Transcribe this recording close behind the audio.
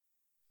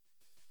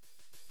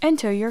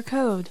Enter your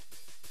code.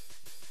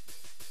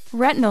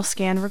 Retinal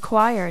scan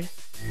required.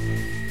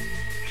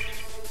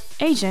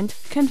 Agent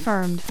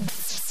confirmed.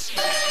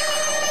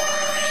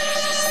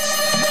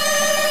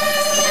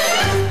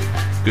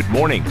 Good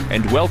morning,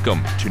 and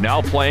welcome to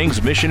Now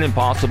Playing's Mission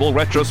Impossible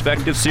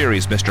retrospective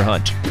series, Mr.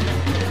 Hunt.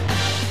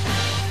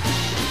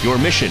 Your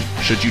mission,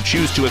 should you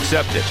choose to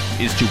accept it,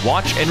 is to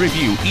watch and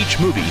review each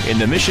movie in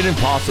the Mission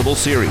Impossible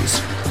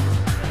series.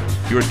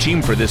 Your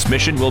team for this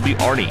mission will be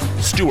Arnie,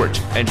 Stuart,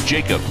 and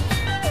Jacob.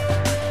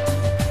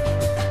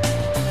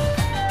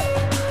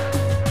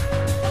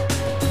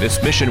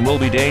 This mission will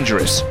be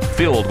dangerous,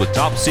 filled with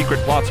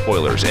top-secret plot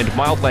spoilers and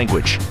mild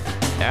language.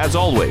 As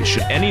always,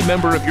 should any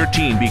member of your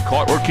team be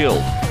caught or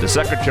killed, the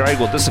Secretary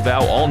will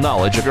disavow all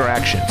knowledge of your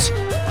actions.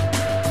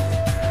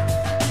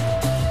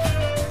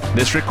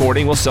 This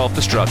recording will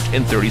self-destruct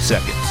in 30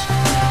 seconds.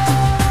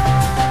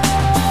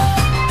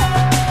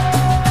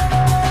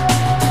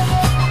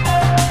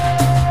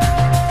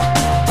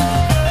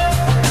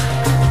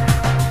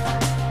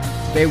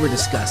 Today we're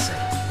discussing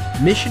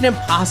Mission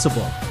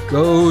Impossible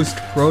Ghost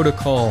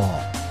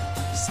Protocol,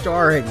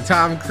 starring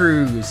Tom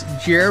Cruise,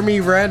 Jeremy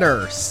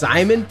Renner,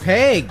 Simon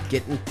Pegg,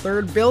 getting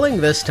third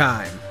billing this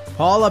time,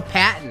 Paula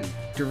Patton,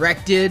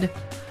 directed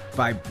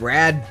by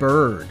Brad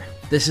Bird.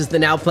 This is the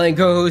Now Playing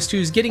co-host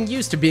who's getting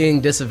used to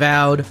being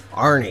disavowed,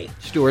 Arnie.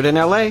 Stuart in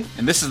LA.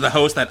 And this is the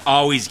host that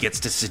always gets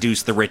to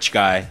seduce the rich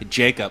guy,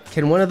 Jacob.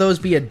 Can one of those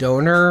be a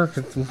donor?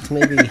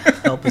 Maybe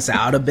help us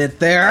out a bit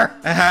there?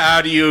 How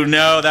do you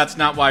know that's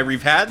not why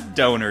we've had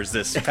donors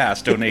this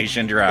past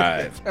donation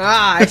drive?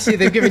 I see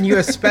they've given you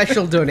a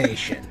special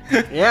donation.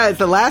 Yeah, it's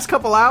the last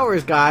couple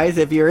hours, guys.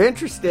 If you're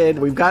interested,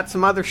 we've got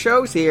some other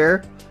shows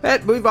here.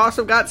 But we've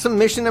also got some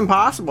Mission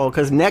Impossible,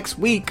 because next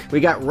week we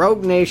got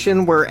Rogue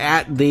Nation. We're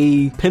at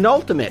the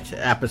penultimate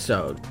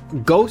episode,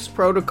 Ghost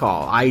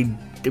Protocol. I,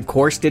 of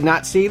course, did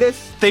not see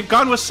this. They've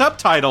gone with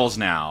subtitles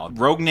now.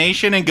 Rogue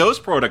Nation and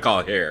Ghost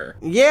Protocol here.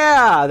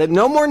 Yeah,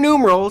 no more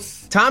numerals.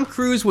 Tom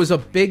Cruise was a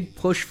big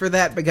push for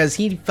that because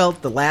he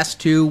felt the last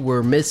two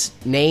were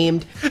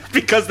misnamed.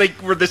 Because they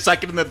were the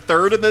second and the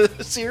third in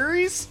the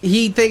series?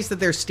 He thinks that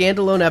they're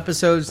standalone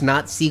episodes,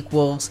 not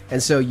sequels,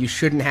 and so you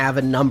shouldn't have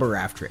a number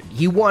after it.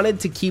 He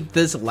wanted to keep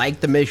this like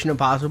the Mission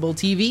Impossible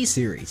TV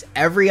series.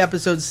 Every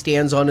episode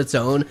stands on its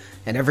own,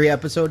 and every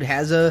episode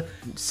has a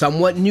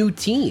somewhat new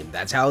team.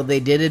 That's how they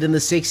did it in the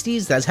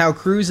 60s. That's how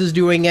Cruise is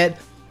doing it.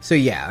 So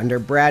yeah, under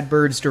Brad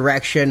Bird's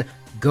direction,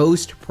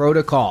 Ghost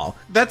Protocol.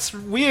 That's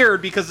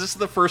weird because this is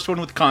the first one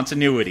with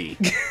continuity.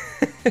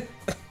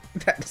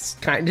 That's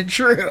kind of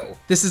true.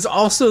 This is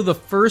also the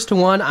first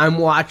one I'm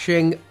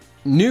watching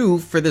new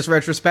for this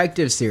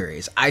retrospective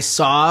series. I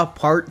saw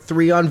part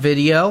 3 on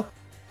video,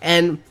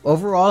 and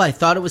overall I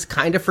thought it was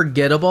kind of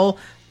forgettable.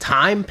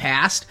 Time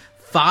passed.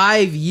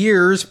 5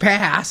 years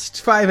passed,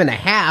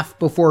 5.5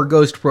 before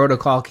Ghost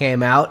Protocol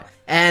came out.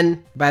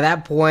 And by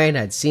that point,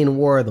 I'd seen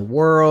War of the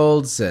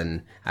Worlds,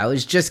 and I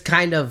was just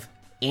kind of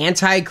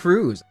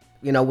anti-Cruise.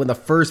 You know, when the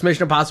first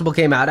Mission Impossible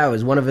came out, I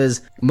was one of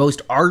his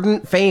most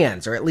ardent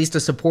fans, or at least a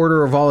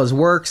supporter of all his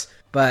works,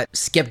 but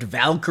skipped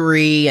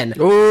Valkyrie and...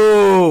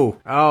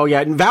 Oh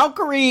yeah, and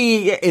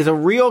Valkyrie is a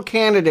real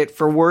candidate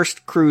for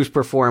worst Cruise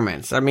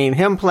performance. I mean,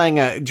 him playing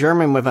a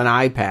German with an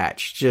eye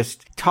patch,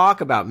 just talk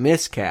about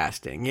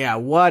miscasting. Yeah,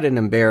 what an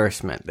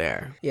embarrassment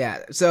there.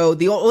 Yeah, so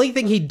the only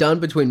thing he'd done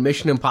between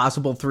Mission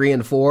Impossible 3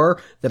 and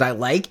 4 that I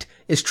liked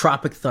is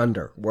Tropic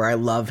Thunder, where I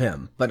love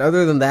him. But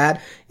other than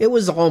that, it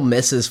was all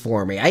misses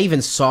for me. I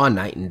even saw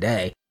Night and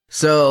Day.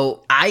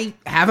 So I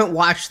haven't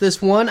watched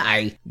this one.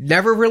 I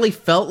never really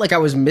felt like I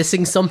was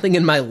missing something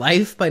in my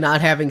life by not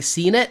having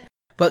seen it.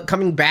 But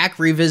coming back,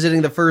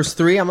 revisiting the first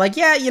 3, I'm like,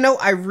 yeah, you know,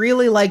 I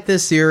really like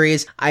this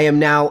series. I am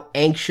now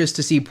anxious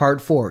to see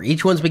part 4.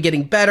 Each one's been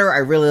getting better. I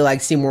really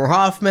like Seymour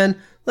Hoffman.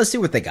 Let's see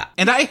what they got.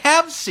 And I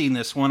have seen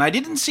this one. I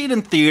didn't see it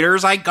in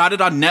theaters. I got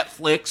it on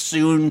Netflix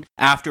soon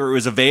after it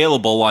was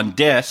available on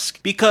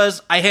disc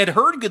because I had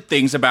heard good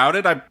things about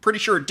it. I'm pretty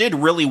sure it did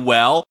really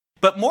well.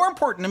 But more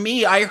important to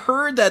me, I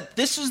heard that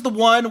this is the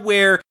one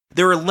where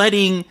they were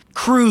letting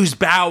Cruise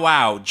bow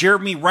out.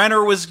 Jeremy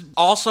Renner was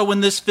also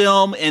in this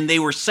film, and they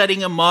were setting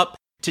him up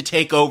to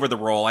take over the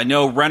role. I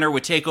know Renner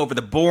would take over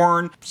the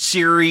Bourne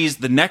series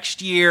the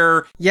next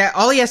year. Yeah,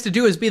 all he has to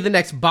do is be the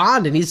next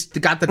Bond, and he's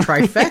got the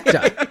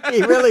trifecta.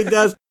 He really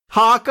does.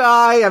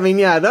 Hawkeye, I mean,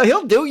 yeah,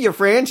 he'll do your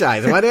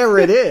franchise, whatever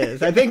it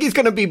is. I think he's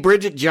going to be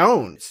Bridget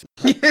Jones.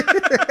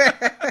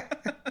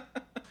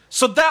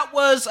 So that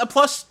was a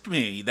plus to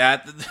me,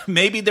 that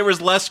maybe there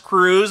was less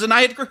Cruise, and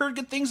I had heard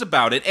good things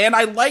about it, and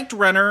I liked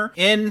Renner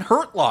in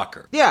Hurt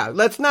Locker. Yeah,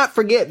 let's not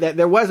forget that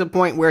there was a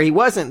point where he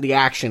wasn't the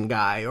action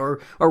guy, or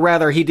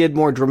rather he did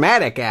more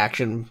dramatic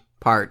action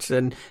parts,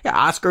 and yeah,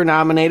 Oscar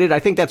nominated. I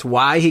think that's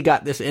why he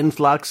got this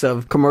influx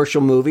of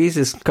commercial movies,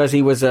 is because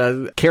he was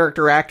a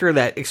character actor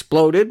that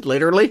exploded,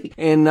 literally,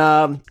 in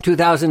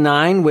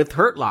 2009 with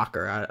Hurt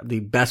Locker, the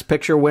Best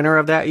Picture winner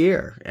of that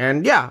year.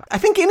 And yeah, I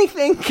think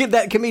anything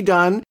that can be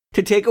done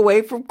to take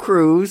away from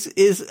Cruise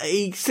is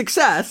a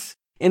success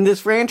in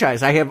this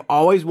franchise. I have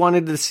always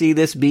wanted to see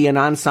this be an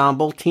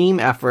ensemble team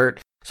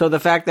effort So the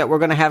fact that we're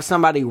going to have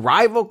somebody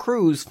rival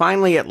Cruise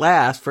finally at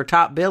last for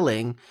top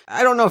billing,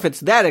 I don't know if it's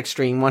that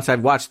extreme once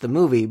I've watched the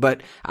movie,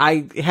 but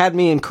had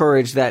me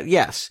encouraged that,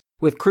 yes,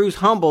 with Cruise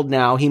humbled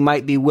now, he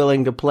might be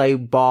willing to play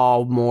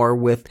ball more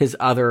with his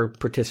other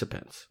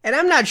participants. And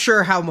I'm not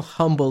sure how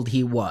humbled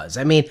he was.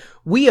 I mean,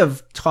 we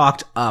have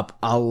talked up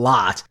a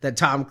lot that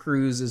Tom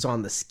Cruise is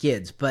on the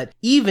skids, but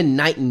even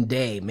Night and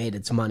Day made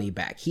its money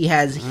back. He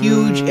has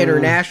huge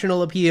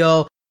international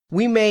appeal.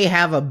 We may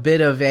have a bit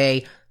of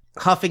a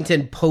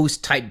Huffington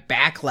Post type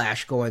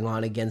backlash going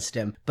on against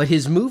him, but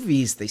his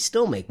movies, they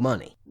still make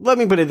money. Let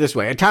me put it this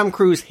way. A Tom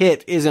Cruise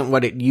hit isn't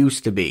what it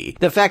used to be.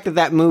 The fact that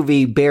that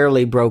movie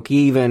barely broke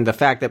even, the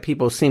fact that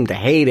people seem to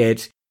hate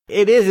it,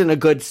 it isn't a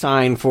good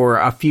sign for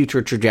a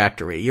future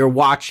trajectory. You're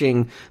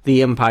watching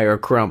the empire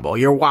crumble.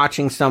 You're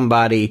watching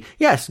somebody,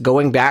 yes,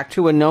 going back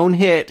to a known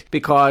hit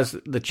because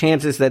the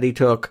chances that he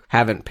took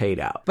haven't paid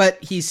out.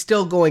 But he's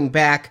still going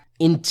back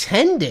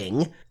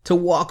intending to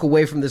walk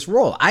away from this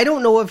role. I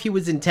don't know if he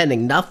was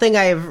intending. Nothing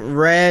I have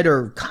read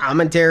or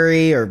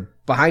commentary or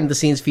behind the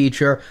scenes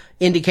feature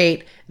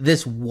indicate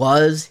this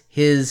was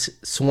his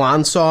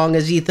swan song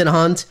as Ethan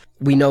Hunt.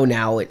 We know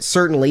now it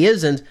certainly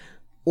isn't.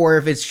 Or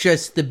if it's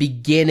just the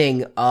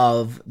beginning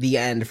of the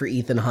end for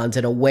Ethan Hunt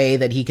in a way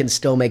that he can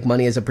still make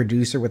money as a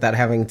producer without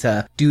having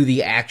to do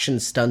the action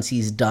stunts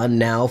he's done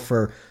now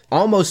for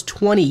almost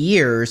 20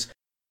 years.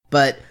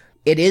 But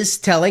it is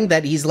telling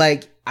that he's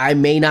like, I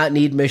may not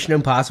need Mission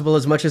Impossible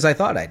as much as I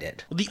thought I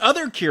did. Well, the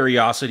other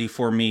curiosity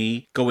for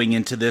me going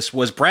into this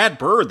was Brad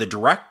Bird, the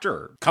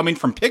director, coming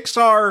from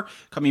Pixar,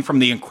 coming from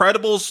The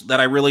Incredibles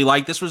that I really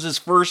liked. This was his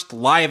first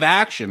live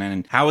action.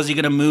 And how is he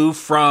going to move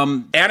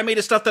from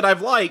animated stuff that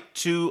I've liked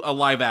to a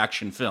live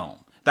action film?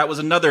 That was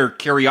another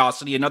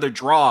curiosity, another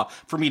draw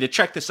for me to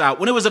check this out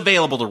when it was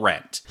available to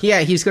rent. Yeah,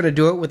 he's going to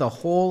do it with a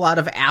whole lot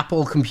of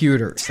Apple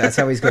computers. That's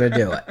how he's going to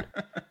do it.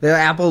 The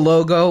Apple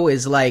logo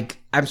is like,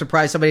 I'm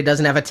surprised somebody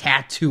doesn't have a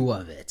tattoo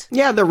of it.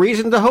 Yeah, the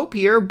reason to hope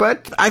here,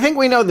 but I think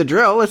we know the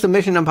drill. It's a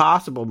Mission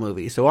Impossible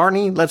movie. So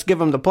Arnie, let's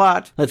give him the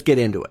plot. Let's get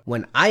into it.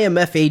 When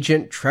IMF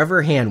agent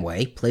Trevor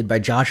Hanway, played by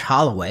Josh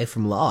Holloway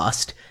from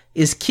Lost,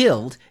 is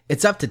killed,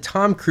 it's up to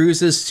Tom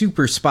Cruise's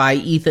super spy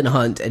Ethan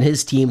Hunt and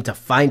his team to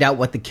find out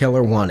what the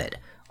killer wanted.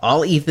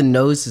 All Ethan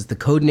knows is the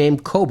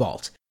codename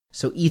Cobalt,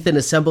 so Ethan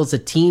assembles a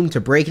team to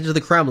break into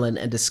the Kremlin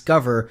and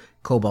discover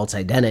Cobalt's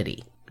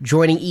identity.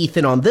 Joining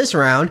Ethan on this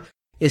round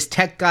is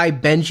tech guy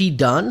Benji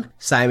Dunn,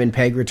 Simon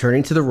Pegg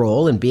returning to the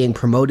role and being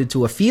promoted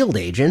to a field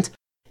agent,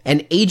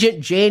 and Agent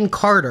Jane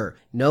Carter,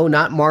 no,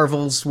 not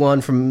Marvel's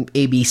one from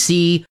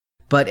ABC,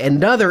 but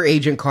another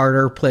Agent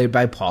Carter played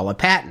by Paula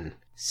Patton.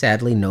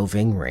 Sadly, no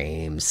Ving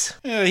Rhames.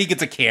 He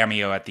gets a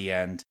cameo at the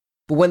end.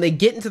 But when they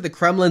get into the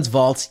Kremlin's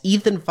vaults,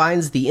 Ethan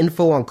finds the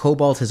info on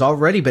Cobalt has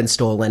already been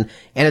stolen,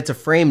 and it's a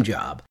frame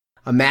job.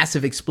 A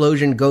massive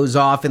explosion goes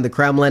off in the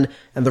Kremlin,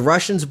 and the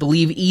Russians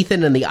believe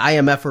Ethan and the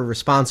IMF are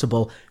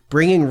responsible,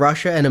 bringing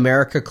Russia and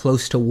America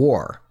close to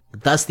war.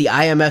 Thus, the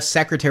IMF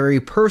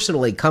secretary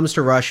personally comes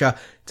to Russia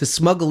to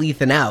smuggle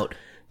Ethan out,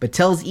 but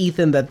tells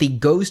Ethan that the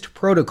Ghost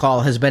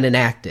Protocol has been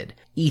enacted.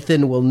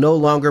 Ethan will no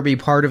longer be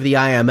part of the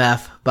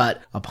IMF,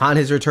 but upon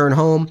his return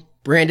home,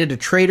 branded a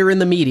traitor in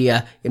the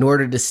media in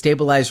order to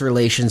stabilize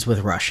relations with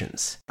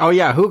Russians. Oh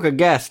yeah, who could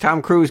guess?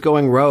 Tom Cruise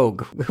going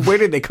rogue. Where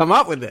did they come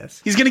up with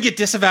this? He's going to get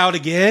disavowed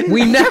again?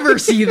 We never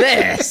see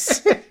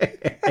this!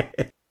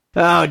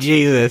 Oh,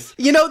 Jesus.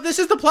 You know, this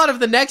is the plot of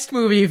the next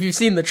movie if you've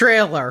seen the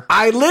trailer.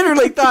 I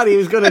literally thought he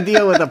was going to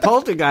deal with a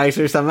poltergeist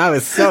or something. I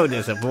was so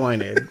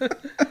disappointed.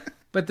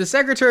 But the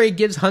secretary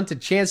gives Hunt a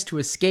chance to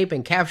escape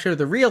and capture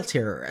the real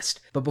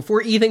terrorist. But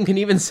before Ethan can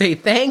even say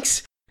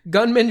thanks,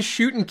 gunmen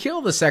shoot and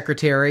kill the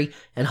secretary,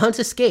 and Hunt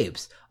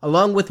escapes,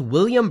 along with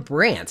William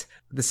Brandt,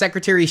 the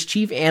secretary's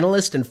chief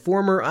analyst and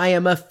former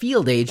IMF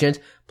field agent,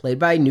 played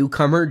by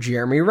newcomer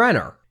Jeremy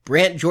Renner.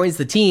 Brandt joins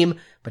the team,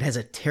 but has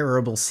a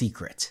terrible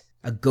secret.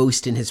 A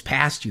ghost in his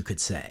past, you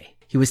could say.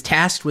 He was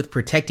tasked with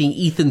protecting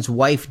Ethan's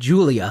wife,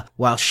 Julia,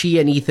 while she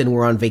and Ethan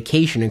were on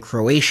vacation in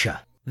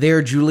Croatia.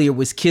 There, Julia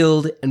was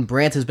killed, and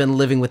Brandt has been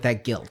living with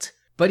that guilt.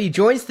 But he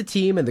joins the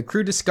team, and the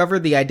crew discover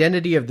the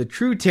identity of the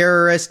true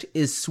terrorist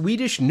is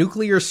Swedish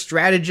nuclear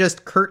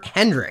strategist Kurt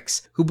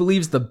Hendricks, who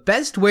believes the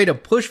best way to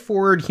push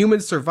forward human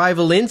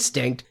survival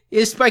instinct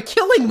is by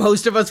killing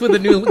most of us with a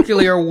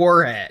nuclear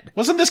warhead.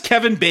 Wasn't this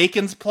Kevin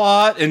Bacon's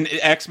plot in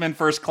X-Men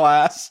First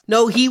Class?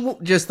 No, he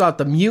just thought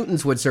the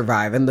mutants would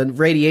survive, and the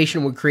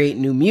radiation would create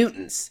new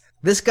mutants.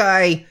 This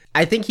guy,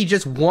 I think he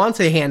just wants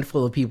a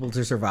handful of people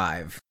to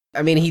survive.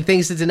 I mean, he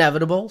thinks it's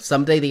inevitable.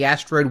 Someday the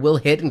asteroid will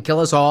hit and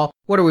kill us all.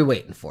 What are we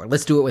waiting for?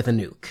 Let's do it with a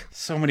nuke.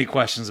 So many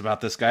questions about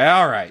this guy.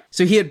 All right.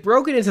 So he had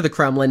broken into the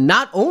Kremlin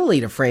not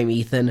only to frame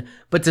Ethan,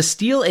 but to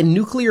steal a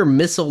nuclear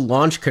missile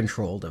launch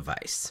control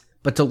device.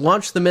 But to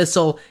launch the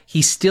missile,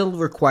 he still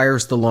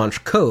requires the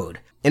launch code.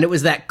 And it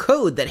was that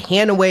code that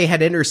Hanway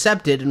had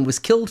intercepted and was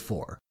killed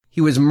for.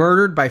 He was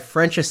murdered by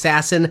French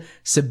assassin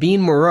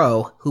Sabine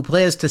Moreau, who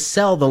plans to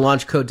sell the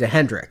launch code to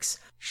Hendricks.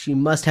 She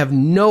must have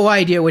no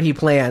idea what he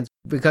plans,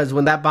 because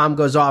when that bomb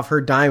goes off,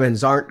 her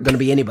diamonds aren't going to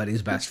be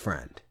anybody's best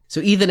friend. So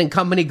Ethan and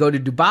company go to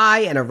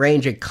Dubai and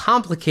arrange a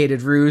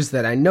complicated ruse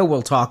that I know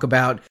we'll talk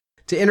about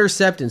to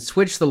intercept and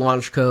switch the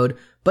launch code,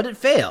 but it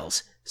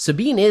fails.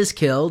 Sabine is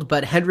killed,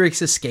 but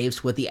Hendricks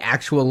escapes with the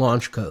actual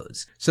launch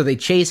codes. So they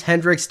chase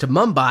Hendricks to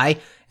Mumbai,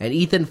 and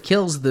Ethan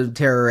kills the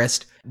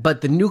terrorist,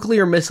 but the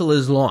nuclear missile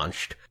is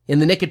launched. In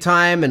the nick of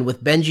time, and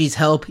with Benji's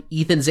help,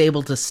 Ethan's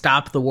able to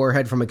stop the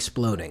warhead from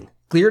exploding.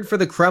 Cleared for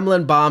the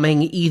Kremlin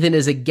bombing, Ethan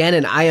is again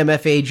an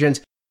IMF agent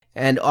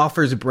and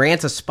offers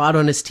Brandt a spot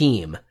on his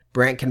team.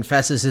 Brandt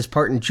confesses his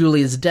part in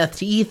Julia's death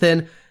to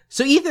Ethan,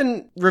 so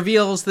Ethan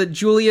reveals that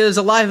Julia is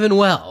alive and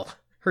well.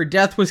 Her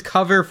death was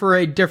cover for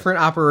a different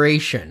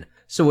operation.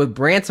 So with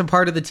Brandt a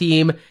part of the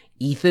team,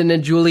 Ethan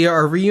and Julia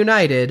are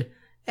reunited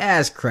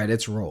as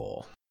credits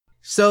roll.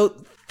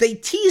 So they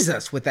tease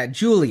us with that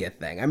Julia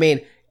thing. I mean,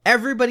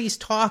 everybody's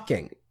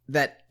talking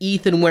that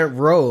Ethan went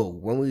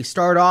rogue. When we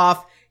start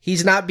off,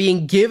 he's not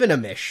being given a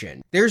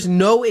mission. There's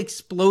no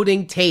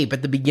exploding tape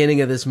at the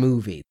beginning of this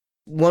movie.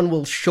 One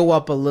will show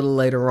up a little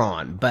later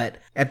on, but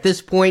at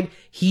this point,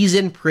 he's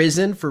in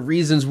prison for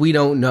reasons we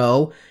don't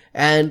know.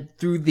 And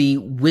through the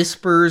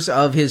whispers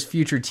of his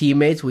future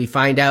teammates, we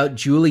find out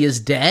Julia's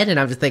dead, and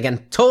I'm just thinking,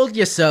 told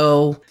you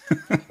so.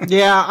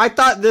 Yeah, I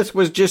thought this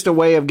was just a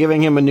way of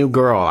giving him a new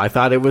girl. I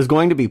thought it was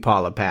going to be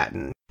Paula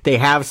Patton. They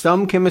have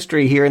some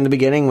chemistry here in the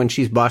beginning when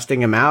she's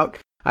busting him out.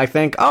 I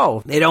think,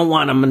 oh, they don't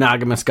want a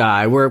monogamous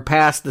guy. We're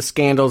past the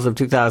scandals of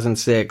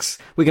 2006.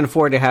 We can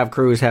afford to have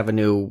Cruise have a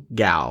new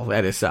gal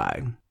at his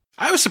side.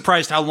 I was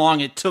surprised how long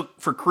it took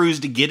for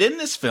Cruise to get in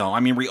this film. I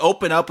mean, we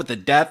open up with the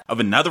death of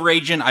another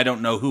agent. I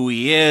don't know who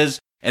he is.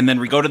 And then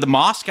we go to the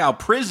Moscow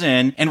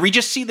prison, and we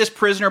just see this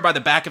prisoner by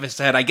the back of his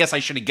head. I guess I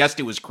should have guessed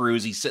it was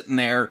Cruise. He's sitting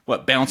there,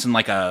 bouncing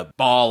like a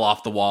ball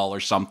off the wall or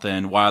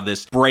something while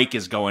this break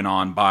is going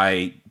on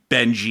by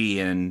Benji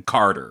and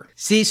Carter.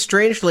 See,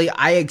 strangely,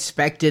 I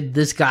expected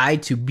this guy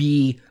to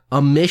be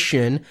a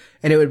mission,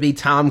 and it would be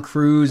Tom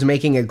Cruise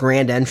making a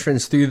grand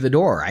entrance through the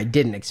door. I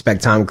didn't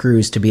expect Tom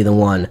Cruise to be the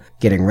one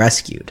getting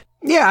rescued.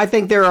 Yeah, I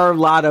think there are a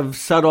lot of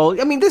subtle...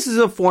 I mean, this is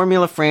a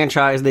formula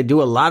franchise. They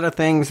do a lot of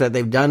things that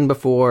they've done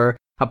before.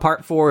 A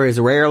part 4 is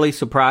rarely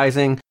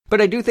surprising,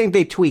 but I do think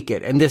they tweak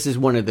it, and this is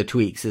one of the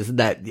tweaks, is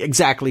that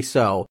exactly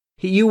so.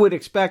 You would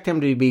expect him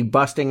to be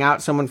busting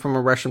out someone from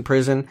a Russian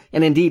prison,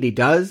 and indeed he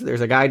does. There's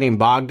a guy named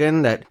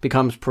Bogdan that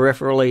becomes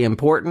peripherally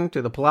important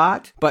to the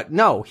plot. But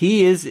no,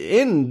 he is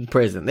in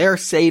prison. They're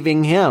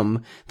saving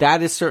him.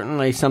 That is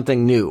certainly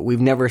something new.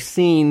 We've never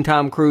seen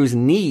Tom Cruise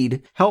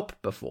need help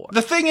before.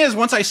 The thing is,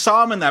 once I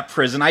saw him in that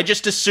prison, I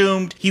just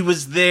assumed he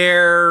was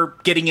there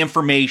getting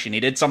information.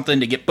 He did something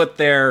to get put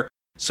there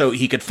so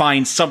he could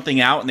find something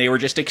out, and they were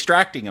just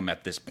extracting him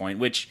at this point,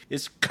 which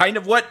is kind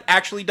of what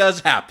actually does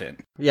happen.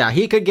 Yeah,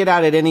 he could get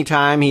out at any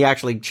time. He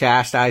actually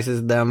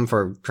chastises them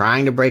for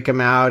trying to break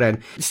him out.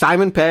 And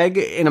Simon Pegg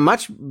in a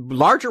much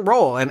larger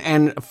role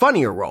and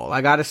funnier role.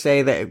 I gotta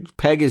say that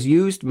Pegg is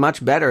used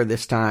much better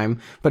this time,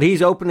 but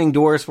he's opening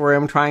doors for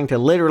him, trying to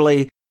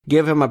literally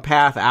give him a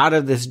path out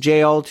of this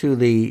jail to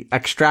the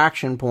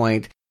extraction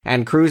point.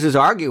 And Cruise is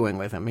arguing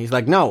with him. He's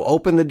like, no,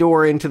 open the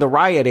door into the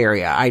riot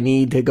area. I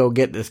need to go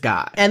get this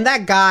guy. And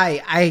that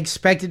guy, I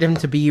expected him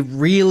to be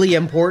really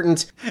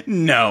important.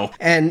 No.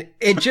 And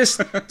it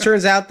just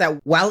turns out that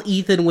while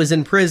Ethan was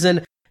in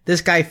prison, this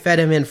guy fed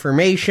him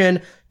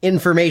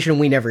information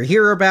we never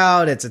hear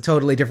about. It's a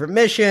totally different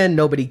mission.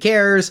 Nobody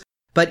cares.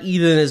 But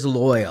Ethan is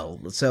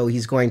loyal. So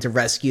he's going to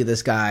rescue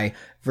this guy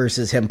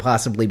versus him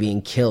possibly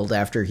being killed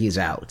after he's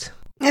out.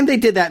 And they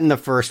did that in the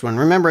first one.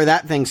 Remember,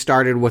 that thing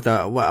started with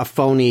a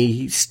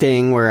phony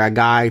sting where a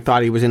guy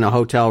thought he was in a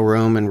hotel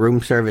room and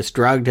room service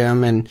drugged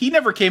him. And he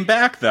never came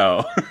back,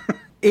 though.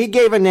 He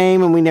gave a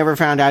name and we never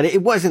found out.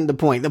 It wasn't the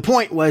point. The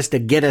point was to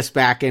get us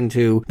back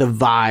into the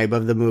vibe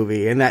of the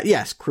movie. And that,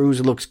 yes,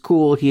 Cruise looks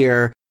cool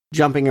here,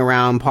 jumping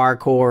around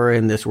parkour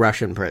in this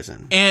Russian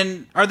prison.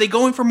 And are they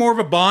going for more of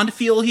a Bond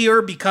feel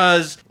here?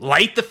 Because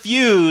light the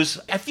fuse,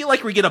 I feel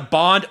like we get a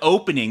Bond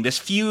opening. This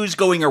fuse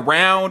going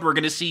around, we're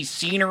going to see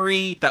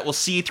scenery that we'll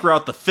see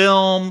throughout the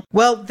film.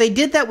 Well, they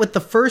did that with the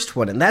first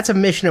one, and that's a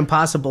Mission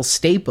Impossible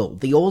staple.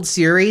 The old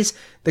series,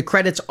 the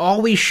credits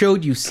always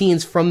showed you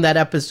scenes from that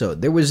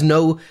episode. There was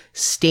no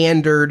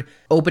standard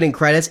opening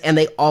credits, and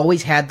they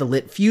always had the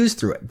lit fuse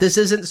through it. This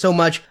isn't so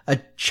much a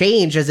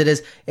change as it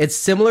is, it's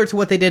similar to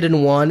what they did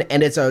in 1,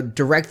 and it's a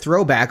direct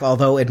throwback,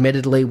 although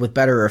admittedly with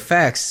better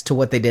effects, to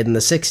what they did in the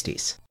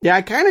 60s. Yeah,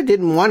 I kind of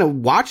didn't want to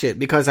watch it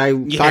because I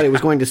thought it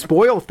was going to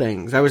spoil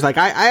things. I was like,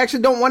 I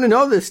actually don't want to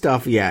know this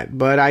stuff yet,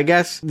 but I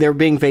guess they're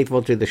being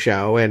faithful to the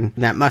show, and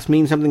that must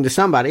mean something to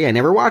somebody. I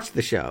never watched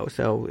the show,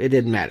 so it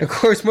didn't matter. Of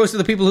course, most of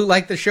the people who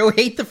like the show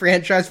hate the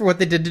franchise for what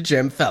they did to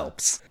Jim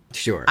Phelps.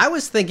 Sure. I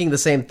was thinking the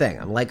same thing.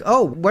 I'm like,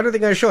 oh, what are they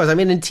going to show us? I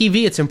mean, in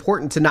TV, it's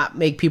important to not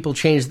make people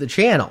change the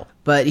channel.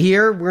 But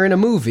here, we're in a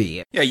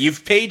movie. Yeah,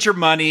 you've paid your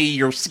money.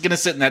 You're going to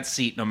sit in that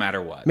seat no matter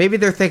what. Maybe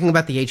they're thinking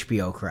about the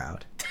HBO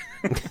crowd.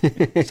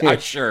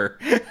 Sure.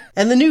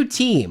 And the new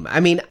team. I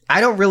mean,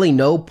 I don't really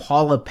know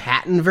Paula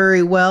Patton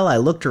very well. I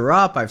looked her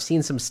up. I've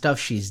seen some stuff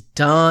she's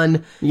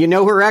done. You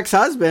know her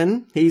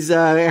ex-husband. He's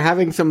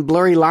having some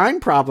blurry line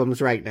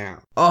problems right now.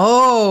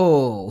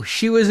 Oh,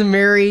 she was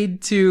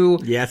married to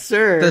Yes,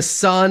 sir. the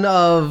son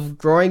of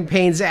Growing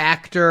Pains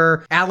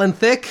actor Alan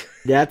Thicke.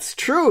 That's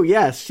true,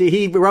 yes.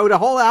 He wrote a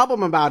whole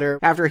album about her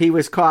after he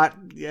was caught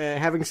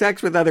having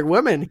sex with other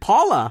women.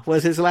 Paula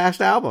was his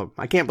last album.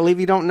 I can't believe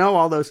you don't know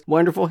all those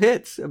wonderful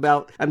hits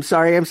about I'm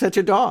Sorry I'm Such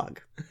a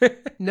Dog.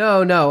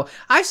 No.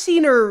 I've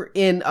seen her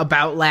in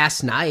About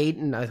Last Night,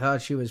 and I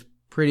thought she was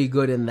pretty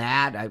good in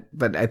that.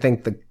 But I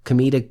think the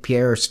comedic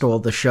Pierre stole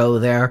the show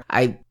there.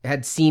 I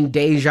had seen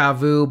Deja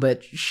Vu,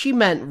 but she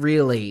meant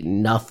really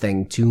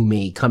nothing to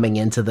me coming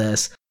into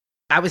this.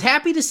 I was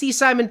happy to see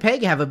Simon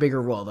Pegg have a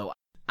bigger role, though.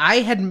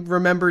 I had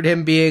remembered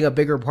him being a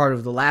bigger part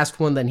of the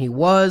last one than he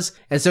was,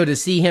 and so to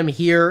see him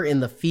here in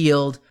the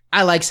field,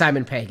 I like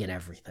Simon Pegg in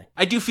everything.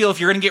 I do feel if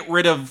you're going to get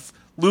rid of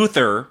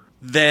Luther,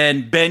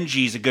 then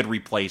Benji's a good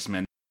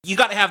replacement. You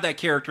got to have that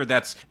character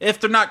that's, if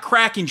they're not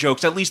cracking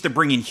jokes, at least they're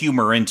bringing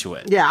humor into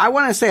it. Yeah, I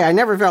want to say I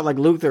never felt like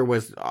Luther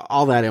was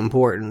all that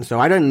important, so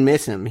I didn't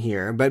miss him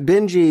here. But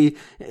Benji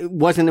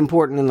wasn't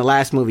important in the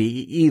last movie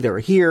either.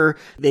 Here,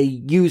 they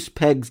use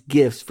Pegg's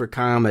gifts for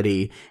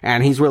comedy,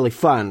 and he's really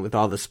fun with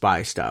all the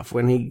spy stuff.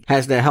 When he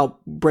has to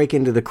help break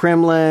into the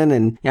Kremlin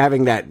and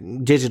having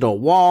that digital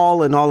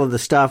wall and all of the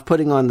stuff,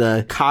 putting on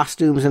the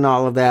costumes and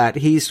all of that,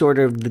 he's sort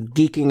of the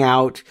geeking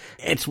out.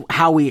 It's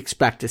how we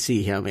expect to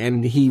see him,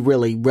 and he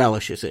really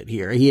relishes it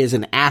here. He is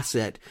an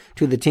asset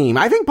to the team.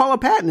 I think Paula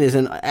Patton is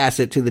an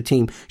asset to the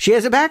team. She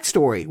has a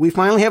backstory. We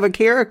finally have a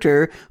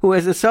character who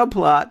has a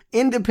subplot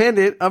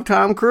independent of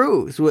Tom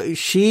Cruise.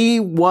 She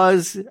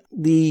was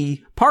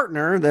the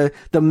partner,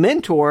 the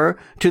mentor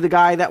to the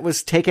guy that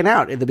was taken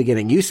out at the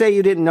beginning. You say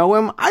you didn't know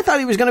him. I thought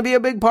he was going to be a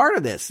big part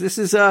of this. This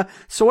is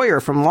Sawyer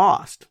from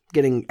Lost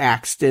getting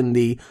axed in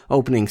the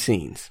opening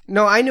scenes.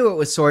 No, I knew it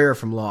was Sawyer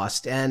from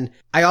Lost, and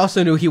I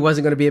also knew he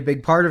wasn't going to be a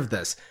big part of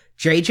this.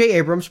 J.J.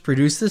 Abrams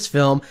produced this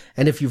film,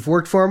 and if you've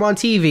worked for him on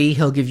TV,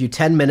 he'll give you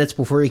 10 minutes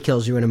before he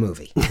kills you in a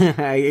movie.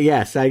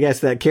 Yes, I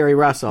guess that Kerry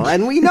Russell.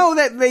 And we know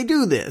that they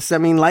do this. I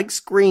mean, like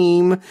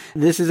Scream,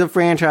 this is a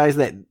franchise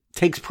that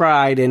takes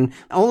pride in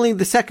only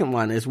the second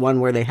one is one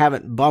where they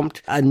haven't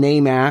bumped a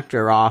name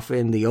actor off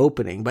in the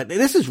opening. But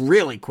this is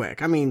really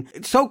quick. I mean,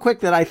 it's so quick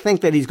that I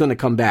think that he's going to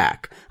come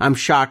back. I'm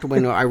shocked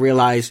when I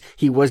realize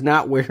he was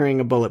not wearing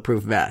a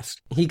bulletproof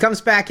vest. He comes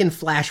back in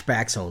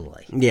flashbacks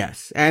only.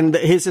 Yes. And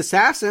his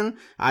assassin,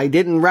 I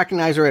didn't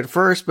recognize her at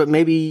first, but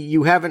maybe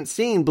you haven't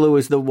seen Blue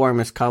is the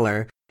Warmest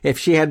Color. If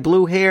she had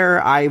blue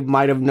hair, I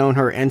might have known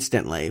her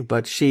instantly,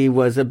 but she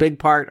was a big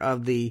part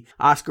of the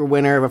Oscar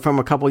winner from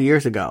a couple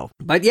years ago.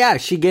 But yeah,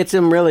 she gets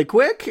him really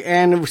quick,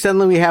 and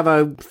suddenly we have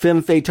a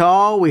femme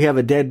fatale, we have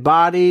a dead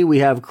body, we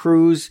have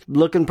Cruise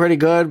looking pretty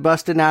good,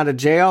 busting out of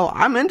jail.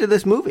 I'm into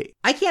this movie.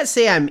 I can't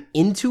say I'm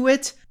into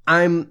it.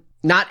 I'm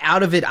not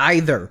out of it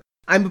either.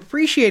 I'm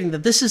appreciating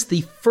that this is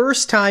the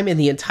first time in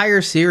the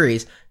entire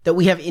series that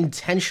we have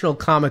intentional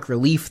comic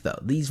relief, though.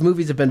 These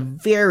movies have been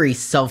very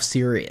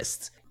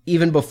self-serious,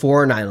 even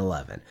before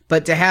 9/11.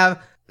 But to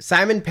have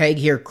Simon Pegg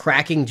here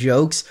cracking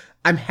jokes,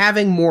 I'm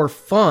having more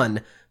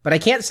fun, but I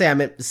can't say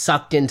I'm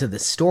sucked into the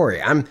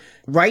story. I'm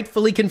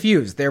rightfully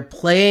confused. They're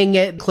playing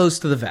it close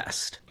to the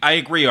vest. I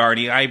agree,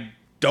 Artie. I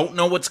don't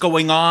know what's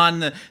going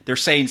on. They're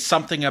saying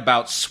something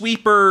about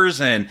sweepers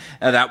and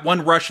that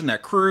one Russian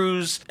that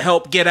Cruise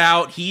helped get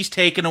out. He's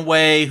taken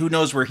away. Who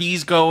knows where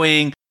he's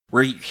going?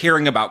 We're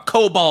hearing about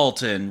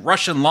Cobalt and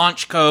Russian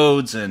launch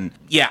codes. And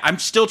yeah, I'm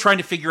still trying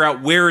to figure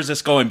out where is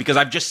this going because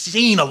I've just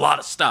seen a lot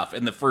of stuff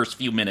in the first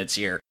few minutes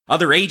here.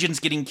 Other agents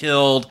getting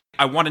killed.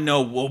 I want to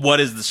know what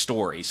is the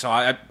story. So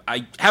I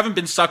haven't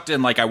been sucked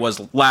in like I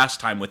was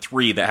last time with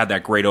 3 that had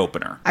that great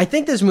opener. I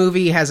think this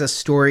movie has a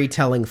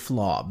storytelling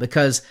flaw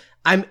because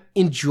I'm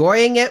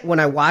enjoying it when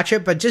I watch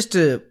it, but just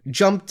to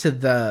jump to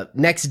the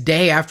next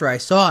day after I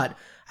saw it,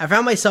 I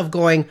found myself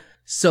going,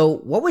 so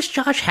what was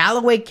Josh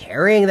Holloway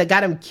carrying that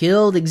got him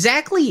killed?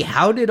 Exactly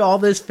how did all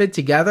this fit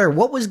together?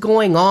 What was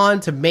going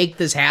on to make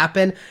this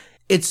happen?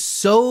 It's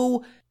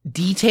so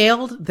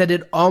detailed that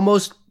it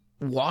almost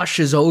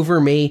washes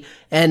over me,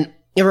 and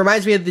it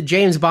reminds me of the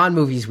James Bond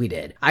movies we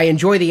did. I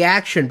enjoy the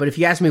action, but if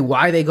you ask me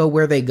why they go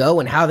where they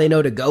go and how they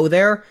know to go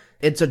there,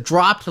 it's a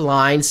dropped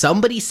line.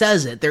 Somebody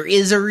says it. There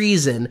is a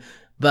reason,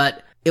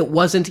 but it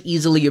wasn't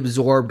easily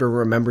absorbed or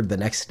remembered the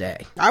next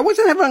day. I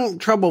wasn't having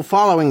trouble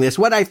following this.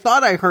 What I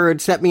thought I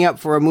heard set me up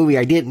for a movie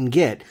I didn't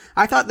get.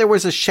 I thought there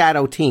was a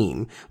shadow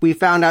team. We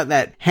found out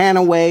that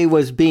Hanaway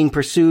was being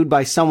pursued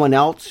by someone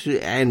else,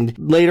 and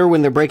later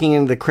when they're breaking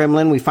into the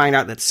Kremlin, we find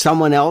out that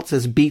someone else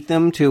has beat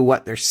them to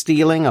what they're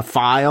stealing, a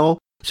file.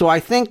 So I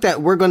think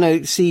that we're going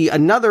to see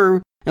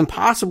another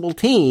impossible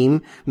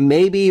team,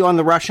 maybe on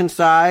the Russian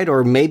side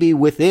or maybe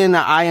within the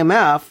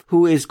IMF,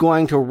 who is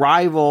going to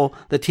rival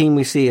the team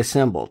we see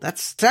assembled.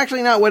 It's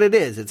actually not what it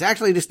is. It's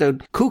actually just a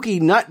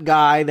kooky nut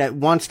guy that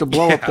wants to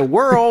blow up the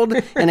world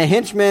and a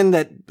henchman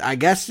that I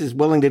guess is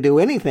willing to do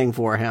anything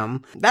for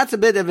him. That's a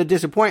bit of a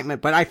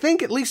disappointment, but I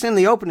think at least in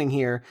the opening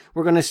here,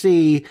 we're going to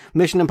see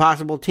Mission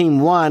Impossible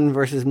Team 1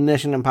 versus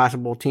Mission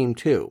Impossible Team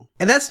 2.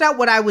 And that's not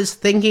what I was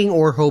thinking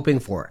or hoping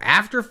for.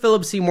 After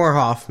Philip Seymour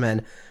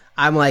Hoffman,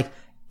 I'm like,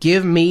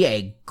 give me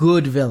a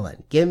good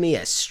villain. Give me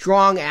a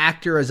strong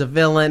actor as a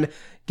villain.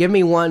 Give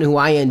me one who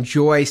I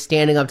enjoy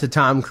standing up to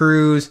Tom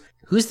Cruise.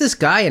 Who's this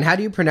guy and how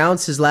do you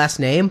pronounce his last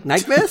name?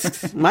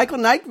 Nyqvist? Michael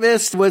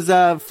Nyqvist was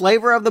a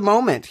flavor of the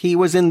moment. He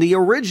was in the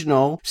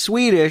original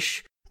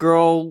Swedish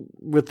Girl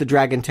with the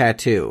Dragon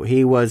Tattoo.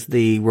 He was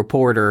the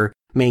reporter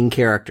main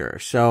character.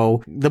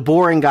 So the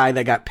boring guy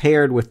that got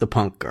paired with the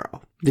punk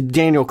girl. The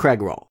Daniel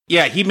Craig role.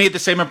 Yeah, he made the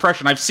same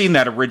impression. I've seen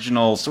that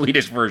original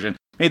Swedish version.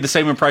 Made the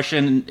same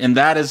impression in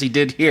that as he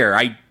did here.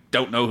 I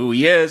don't know who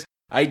he is.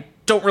 I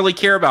don't really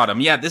care about him.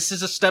 Yeah, this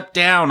is a step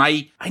down.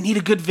 I need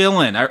a good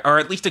villain, or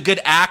at least a good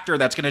actor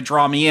that's going to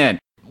draw me in.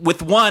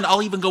 With one,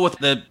 I'll even go with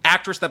the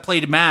actress that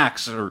played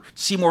Max, or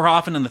Seymour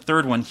Hoffman in the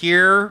third one.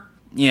 Here,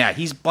 yeah,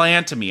 he's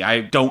bland to me.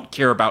 I don't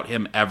care about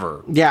him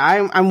ever.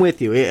 Yeah, I'm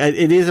with you.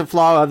 It is a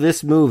flaw of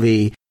this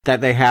movie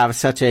that they have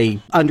such a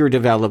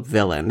underdeveloped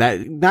villain.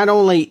 That not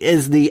only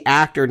is the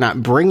actor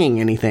not bringing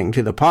anything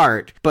to the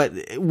part, but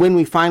when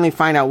we finally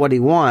find out what he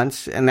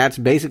wants, and that's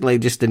basically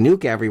just to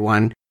nuke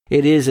everyone,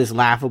 it is as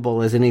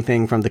laughable as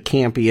anything from the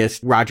campiest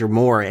Roger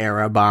Moore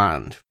era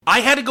Bond.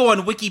 I had to go on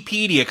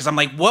Wikipedia because I'm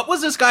like, what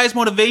was this guy's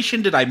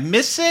motivation? Did I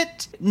miss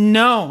it?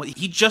 No,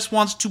 he just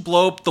wants to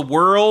blow up the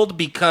world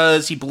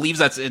because he believes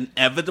that's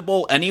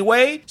inevitable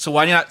anyway. So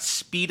why not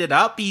speed it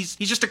up? He's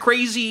just a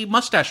crazy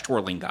mustache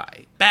twirling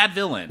guy. Bad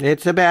villain.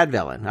 It's a bad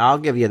villain. I'll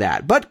give you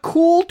that. But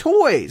cool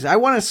toys. I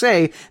want to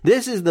say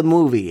this is the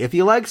movie. If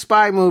you like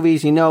spy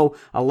movies, you know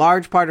a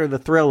large part of the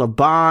thrill of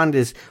Bond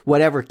is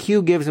whatever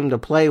Q gives him to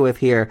play with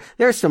here.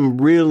 There's some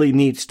really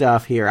neat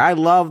stuff here. I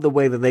love the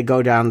way that they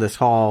go down this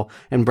hall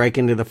and break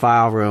into the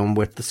file room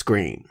with the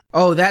screen.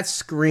 Oh, that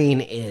screen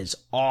is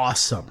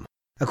awesome.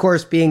 Of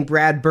course, being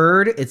Brad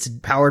Bird, it's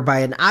powered by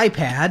an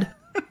iPad.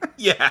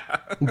 Yeah.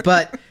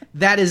 But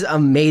that is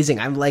amazing.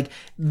 I'm like,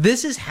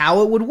 this is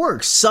how it would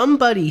work.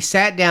 Somebody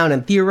sat down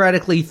and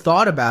theoretically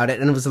thought about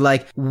it and was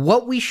like,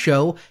 what we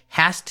show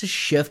has to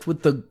shift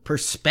with the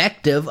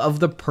perspective of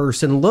the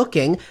person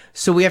looking.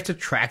 So we have to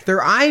track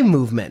their eye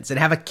movements and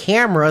have a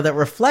camera that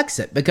reflects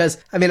it. Because,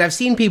 I mean, I've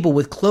seen people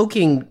with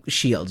cloaking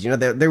shields. You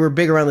know, they were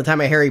big around the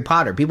time of Harry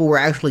Potter. People were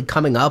actually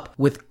coming up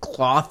with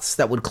cloths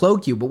that would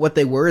cloak you. But what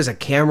they were is a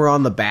camera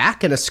on the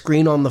back and a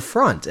screen on the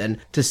front. And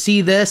to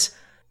see this,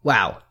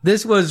 wow,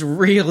 this was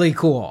really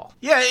cool.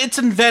 Yeah, it's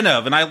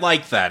inventive, and I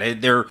like that.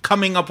 They're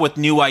coming up with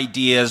new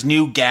ideas,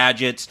 new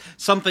gadgets,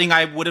 something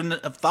I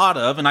wouldn't have thought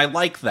of, and I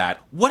like that.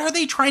 What are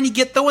they trying to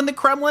get, though, in the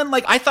Kremlin?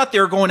 Like, I thought they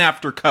were going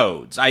after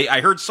codes. I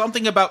heard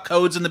something about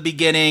codes in the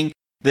beginning.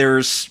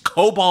 There's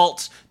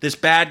Cobalt, this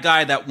bad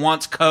guy that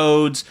wants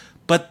codes,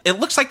 but it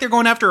looks like they're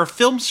going after a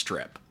film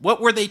strip.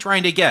 What were they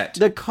trying to get?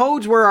 The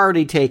codes were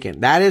already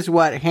taken. That is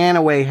what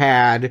Hanaway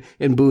had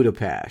in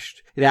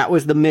Budapest. That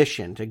was the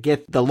mission, to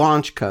get the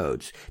launch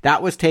codes.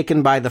 That was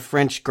taken by the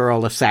French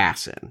girl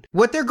assassin.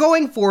 What they're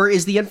going for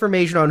is the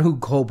information on who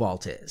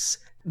Cobalt is.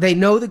 They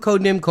know the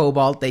codename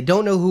Cobalt. They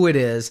don't know who it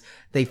is.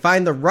 They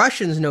find the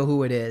Russians know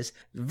who it is.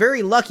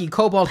 Very lucky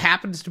Cobalt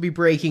happens to be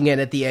breaking in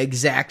at the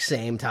exact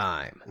same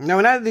time.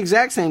 No, not at the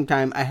exact same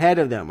time, ahead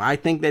of them. I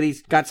think that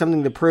he's got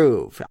something to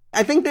prove.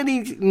 I think that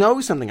he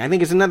knows something. I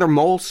think it's another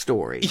mole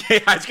story.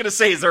 Yeah, I was going to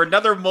say, is there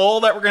another mole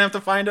that we're going to have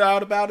to find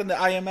out about in the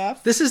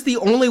IMF? This is the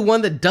only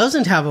one that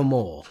doesn't have a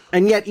mole.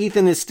 And yet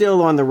Ethan is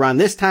still on the run.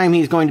 This time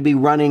he's going to be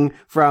running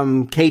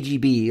from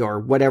KGB or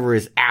whatever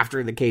is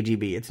after the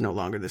KGB. It's no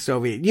longer the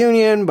Soviet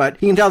Union, but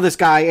you can tell this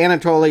guy,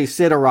 Anatoly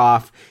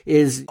Sidorov,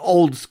 is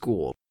old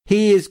school.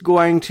 He is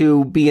going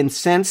to be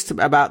incensed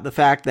about the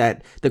fact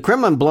that the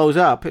Kremlin blows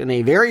up in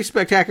a very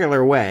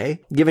spectacular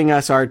way, giving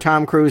us our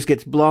Tom Cruise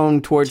gets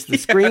blown towards the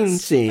screen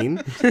scene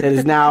that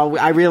is now,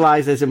 I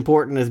realize, as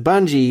important as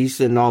bungees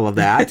and all of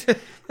that.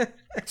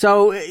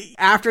 So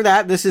after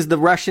that, this is the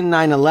Russian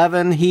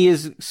 9/11. He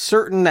is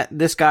certain that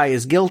this guy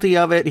is guilty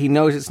of it. He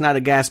knows it's not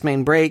a gas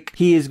main break.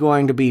 He is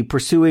going to be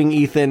pursuing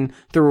Ethan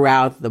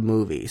throughout the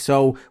movie.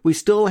 So we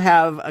still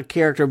have a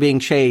character being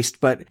chased,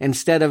 but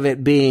instead of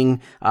it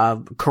being a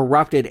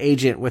corrupted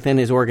agent within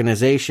his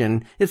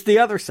organization, it's the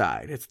other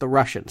side. It's the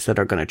Russians that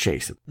are going to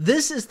chase him.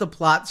 This is the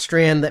plot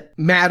strand that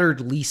mattered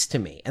least to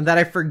me and that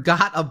I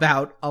forgot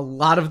about a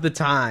lot of the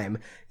time,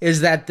 is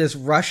that this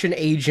Russian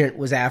agent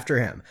was after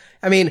him.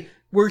 I mean,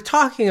 we're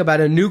talking about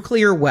a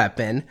nuclear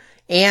weapon,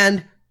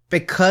 and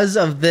because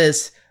of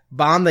this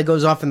bomb that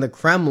goes off in the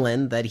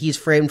Kremlin that he's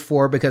framed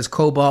for because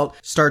Cobalt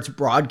starts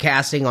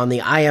broadcasting on the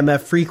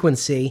IMF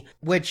frequency,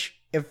 which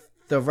if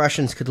the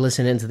Russians could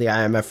listen into the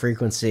IMF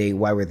frequency,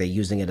 why were they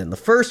using it in the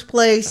first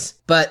place?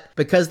 But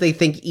because they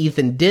think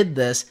Ethan did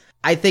this,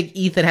 I think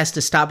Ethan has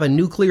to stop a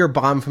nuclear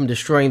bomb from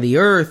destroying the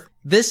Earth.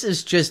 This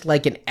is just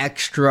like an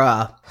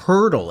extra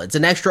hurdle. It's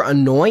an extra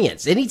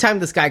annoyance. Anytime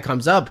this guy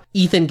comes up,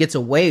 Ethan gets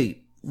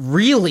away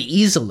really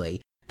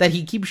easily. That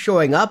he keeps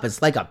showing up,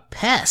 it's like a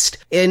pest.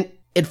 And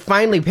it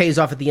finally pays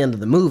off at the end of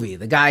the movie.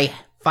 The guy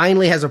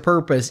finally has a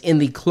purpose in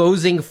the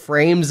closing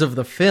frames of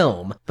the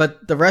film.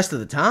 But the rest of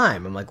the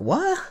time, I'm like,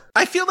 what?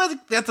 I feel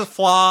like that's a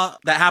flaw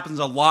that happens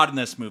a lot in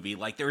this movie.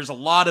 Like, there's a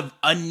lot of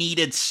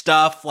unneeded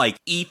stuff. Like,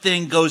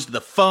 Ethan goes to the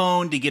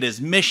phone to get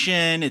his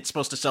mission. It's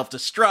supposed to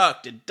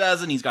self-destruct. It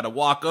doesn't. He's got to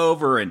walk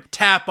over and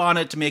tap on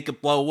it to make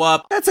it blow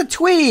up. That's a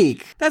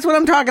tweak. That's what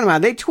I'm talking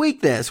about. They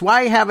tweak this.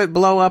 Why have it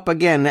blow up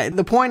again?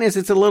 The point is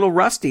it's a little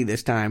rusty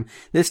this time.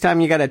 This time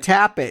you got to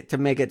tap it to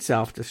make it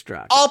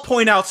self-destruct. I'll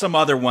point out some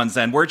other ones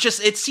then where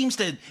it seems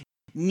to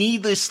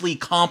needlessly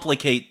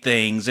complicate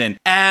things and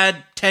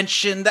add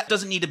tension that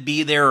doesn't need to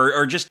be there,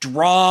 or just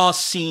draw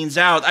scenes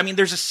out. I mean,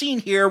 there's a scene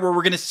here where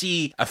we're going to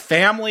see a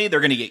family.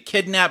 They're going to get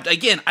kidnapped.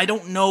 Again, I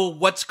don't know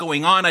what's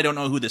going on. I don't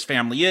know who this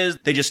family is.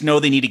 They just know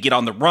they need to get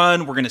on the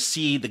run. We're going to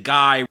see the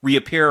guy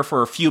reappear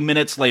for a few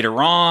minutes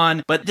later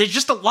on. But there's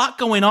just a lot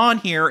going on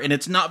here, and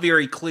it's not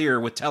very clear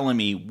with telling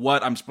me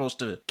what I'm supposed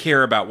to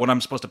care about, what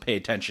I'm supposed to pay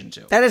attention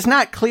to. That is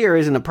not clear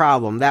isn't a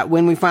problem. That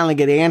when we finally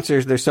get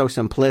answers, they're so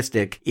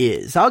simplistic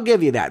is. I'll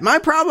give you that. My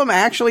problem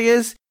actually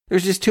is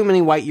there's just too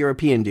many white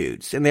European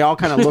dudes, and they all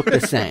kind of look the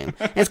same.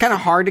 And it's kind of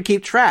hard to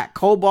keep track.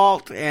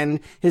 Cobalt and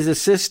his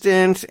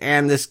assistant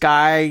and this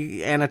guy,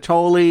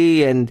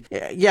 Anatoly, and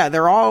yeah,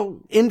 they're all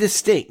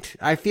indistinct.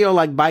 I feel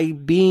like by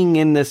being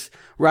in this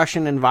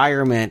Russian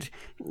environment,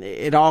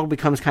 it all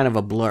becomes kind of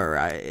a blur.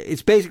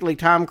 It's basically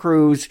Tom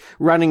Cruise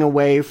running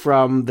away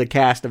from the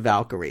cast of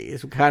Valkyrie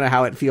is kind of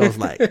how it feels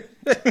like.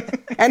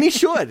 And he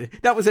should.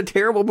 That was a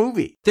terrible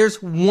movie.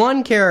 There's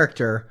one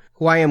character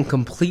who I am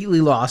completely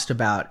lost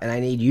about, and I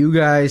need you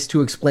guys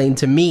to explain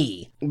to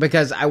me,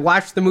 because I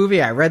watched the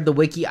movie, I read the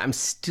wiki, I'm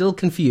still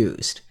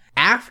confused.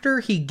 After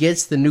he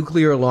gets the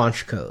nuclear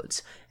launch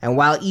codes, and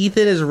while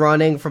Ethan is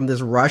running from this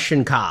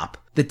Russian cop,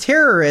 the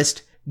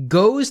terrorist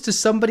goes to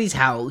somebody's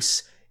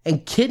house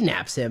and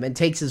kidnaps him and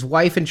takes his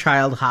wife and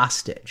child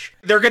hostage.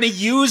 They're going to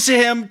use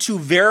him to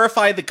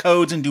verify the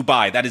codes in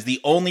Dubai. That is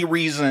the only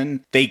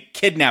reason they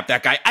kidnapped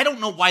that guy. I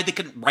don't know why they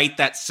couldn't write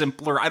that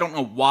simpler. I don't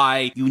know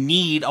why you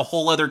need a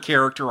whole other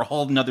character, a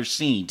whole another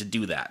scene to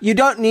do that. You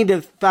don't need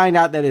to find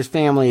out that his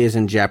family is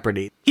in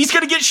jeopardy. He's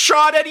going to get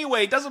shot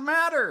anyway. Doesn't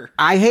matter.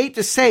 I hate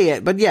to say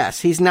it, but yes,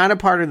 he's not a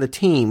part of the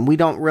team. We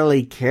don't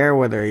really care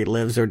whether he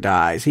lives or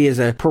dies. He is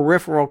a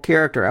peripheral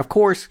character. Of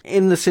course,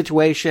 in the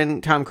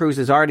situation, Tom Cruise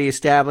has already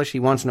established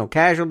he wants no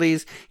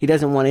casualties. He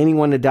doesn't want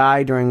anyone to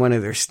die during one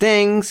of their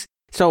stings.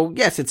 So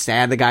yes, it's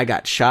sad the guy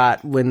got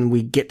shot when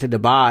we get to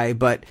Dubai,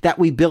 but that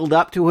we build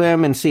up to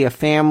him and see a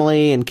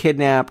family and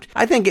kidnapped,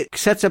 I think it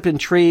sets up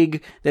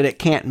intrigue that it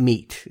can't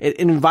meet. It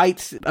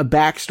invites a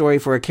backstory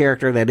for a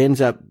character that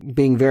ends up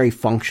being very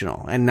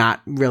functional and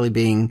not really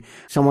being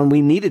someone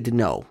we needed to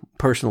know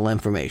personal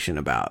information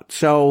about.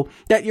 So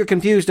that you're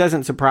confused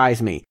doesn't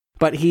surprise me.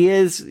 But he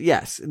is,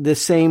 yes, the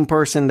same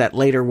person that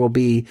later will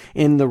be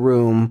in the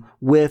room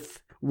with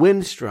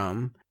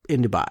Winstrom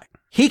in Dubai.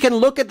 He can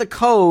look at the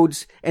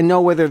codes and know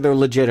whether they're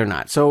legit or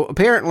not. So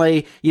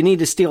apparently you need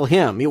to steal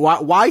him.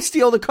 Why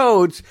steal the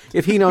codes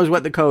if he knows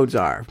what the codes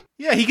are?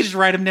 Yeah, he can just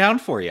write them down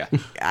for you.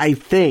 I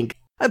think.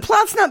 The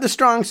plot's not the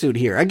strong suit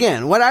here.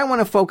 Again, what I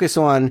want to focus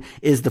on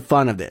is the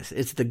fun of this.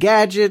 It's the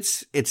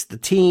gadgets, it's the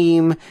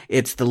team,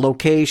 it's the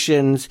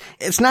locations.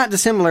 It's not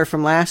dissimilar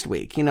from last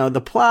week. You know,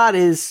 the plot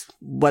is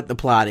what the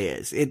plot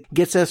is. It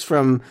gets us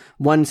from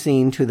one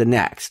scene to the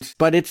next.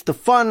 But it's the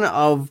fun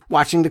of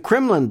watching the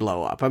Kremlin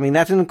blow up. I mean,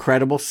 that's an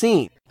incredible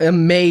scene.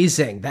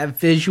 Amazing. That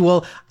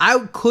visual. I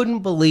couldn't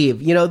believe,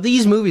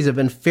 these movies have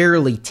been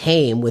fairly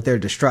tame with their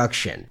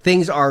destruction.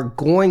 Things are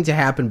going to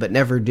happen but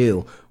never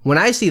do. When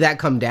I see that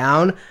come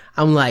down,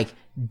 I'm like,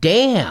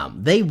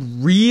 damn, they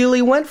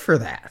really went for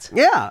that.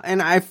 Yeah,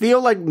 and I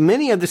feel like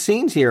many of the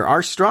scenes here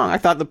are strong. I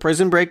thought the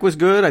prison break was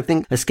good. I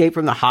think Escape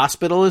from the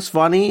Hospital is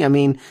funny. I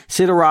mean,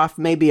 Sidorov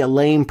may be a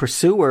lame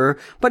pursuer,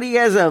 but he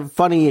has a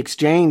funny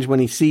exchange when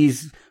he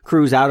sees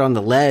Cruise out on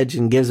the ledge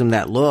and gives him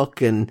that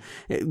look and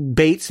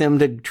baits him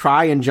to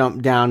try and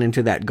jump down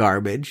into that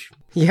garbage.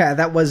 Yeah,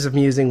 that was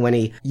amusing when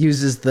he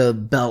uses the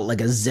belt like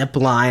a zip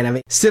line. I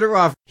mean,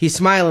 Sidorov, he's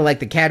smiling like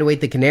the cat who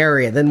ate the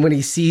canary, and then when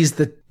he sees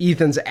that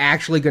Ethan's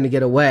actually going to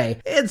get away,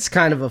 it's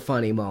kind of a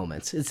funny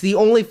moment. It's the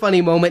only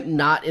funny moment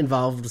not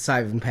involved with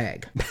Simon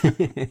Pegg.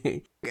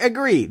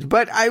 Agreed,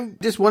 but I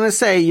just want to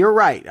say you're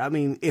right. I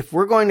mean, if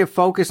we're going to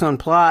focus on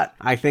plot,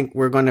 I think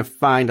we're going to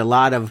find a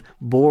lot of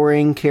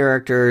boring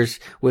characters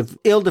with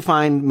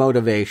ill-defined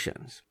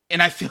motivations.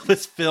 And I feel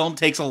this film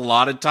takes a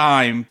lot of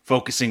time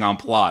focusing on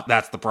plot.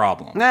 That's the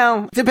problem.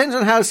 Now, it depends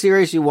on how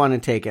serious you want to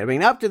take it. I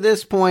mean, up to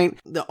this point,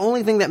 the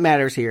only thing that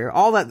matters here,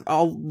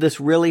 all this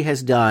really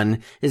has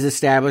done is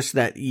establish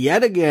that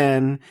yet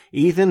again,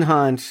 Ethan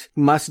Hunt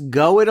must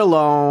go it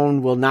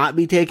alone, will not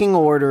be taking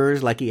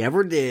orders like he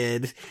ever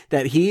did,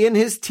 that he and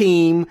his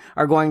team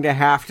are going to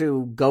have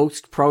to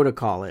ghost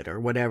protocol it, or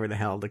whatever the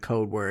hell the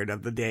code word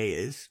of the day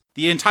is.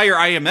 The entire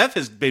IMF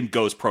has been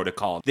ghost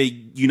protocol.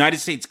 The United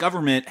States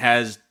government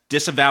has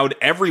disavowed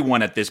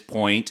everyone at this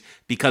point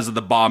because of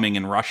the bombing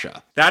in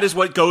Russia. That is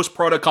what Ghost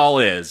Protocol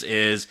is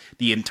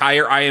the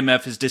entire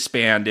IMF is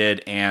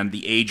disbanded and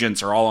the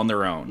agents are all on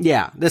their own.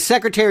 Yeah, the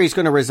secretary's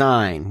going to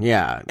resign.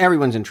 Yeah,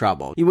 everyone's in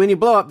trouble. When you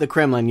blow up the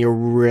Kremlin, you're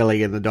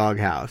really in the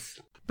doghouse.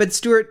 But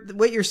Stuart,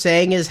 what you're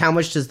saying is, how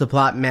much does the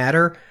plot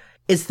matter?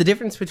 It's the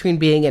difference between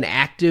being an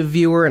active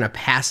viewer and a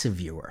passive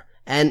viewer.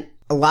 And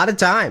a lot of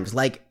times,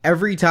 like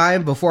every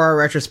time before our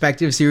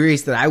retrospective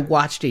series that I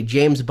watched a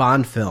James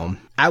Bond film,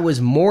 I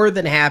was more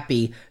than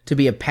happy to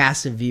be a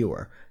passive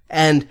viewer.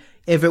 And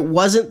if it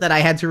wasn't that I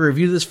had to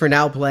review this for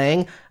Now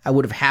Playing, I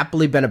would have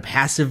happily been a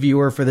passive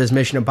viewer for this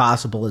Mission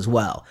Impossible as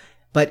well.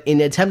 But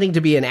in attempting to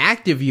be an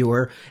active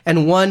viewer,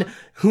 and one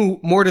who,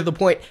 more to the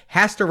point,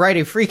 has to write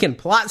a freaking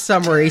plot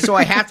summary, so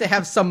I have to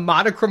have some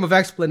modicum of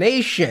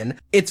explanation,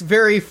 it's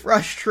very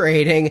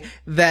frustrating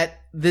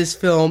that this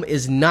film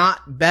is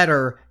not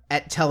better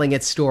at telling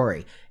its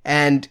story.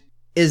 And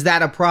is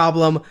that a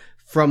problem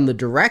from the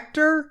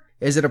director?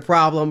 Is it a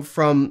problem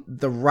from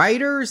the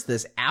writers,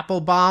 this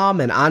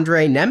Applebaum and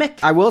Andre Nemec?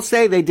 I will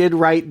say they did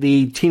write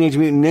the Teenage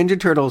Mutant Ninja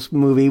Turtles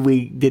movie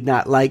we did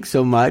not like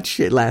so much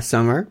last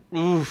summer.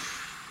 Oof.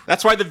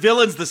 That's why the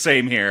villain's the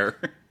same here.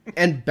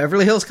 And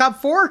Beverly Hills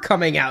Cop 4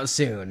 coming out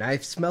soon. I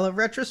smell a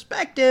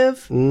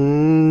retrospective.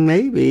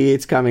 Maybe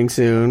it's coming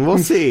soon. We'll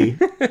see.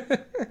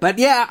 But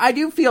yeah, I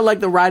do feel like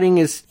the writing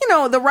is,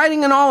 the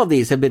writing in all of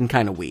these have been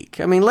kind of weak.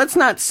 I mean, let's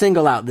not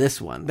single out this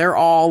one. They're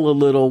all a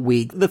little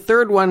weak. The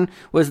third one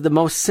was the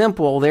most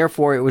simple,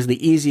 therefore it was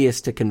the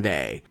easiest to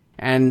convey.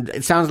 And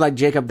it sounds like,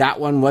 Jacob,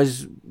 that one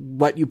was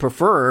what you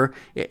prefer,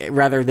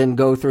 rather than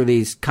go through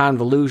these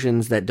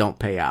convolutions that don't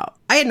pay out.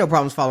 I had no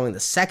problems following the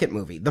second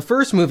movie. The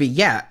first movie,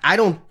 yeah, I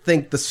don't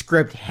think the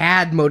script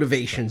had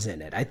motivations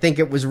in it. I think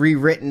it was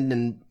rewritten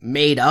and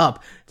made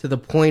up to the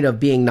point of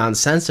being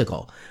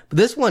nonsensical. But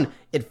this one,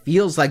 it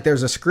feels like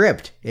there's a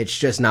script. It's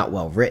just not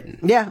well written.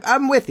 Yeah,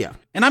 I'm with you.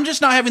 And I'm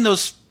just not having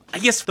those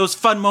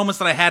fun moments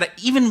that I had,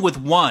 even with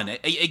one.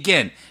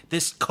 Again,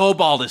 this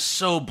Cobalt is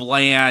so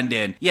bland,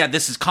 and yeah,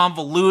 this is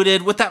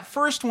convoluted. With that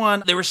first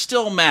one, there was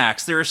still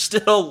Max, there was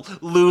still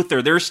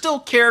Luther, there were still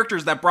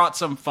characters that brought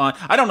some fun.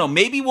 I don't know,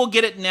 maybe we'll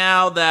get it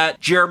now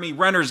that Jeremy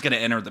Renner's going to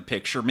enter the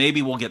picture.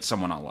 Maybe we'll get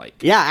someone I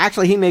like. Yeah,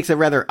 actually, he makes a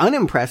rather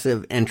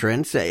unimpressive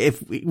entrance.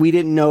 If we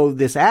didn't know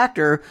this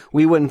actor,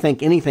 we wouldn't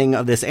think anything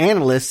of this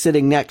analyst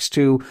sitting next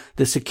to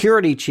the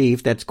security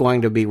chief that's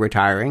going to be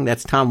retiring.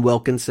 That's Tom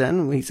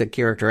Wilkinson. He's a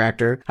character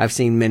actor I've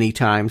seen many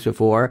times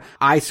before.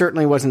 I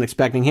certainly wasn't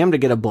expecting him to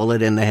get a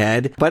bullet in the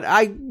head, but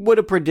I would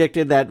have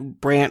predicted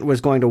that Brandt was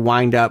going to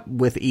wind up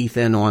with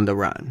Ethan on the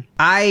run.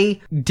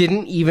 I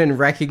didn't even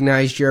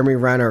recognize Jeremy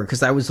Renner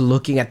because I was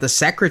looking at the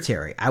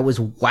secretary. I was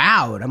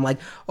wowed. I'm like,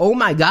 oh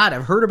my God,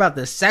 I've heard about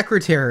this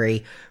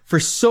secretary for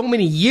so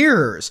many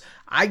years.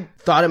 I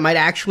thought it might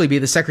actually be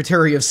the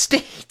Secretary of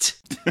State.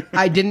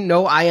 I didn't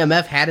know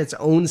IMF had its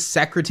own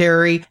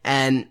secretary,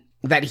 and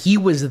that he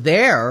was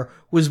there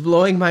was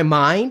blowing my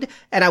mind,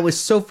 and I was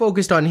so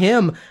focused on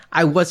him,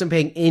 I wasn't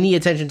paying any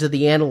attention to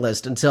the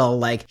analyst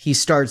until, he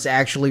starts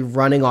actually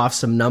running off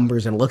some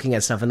numbers and looking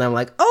at stuff, and then I'm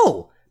like,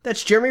 oh,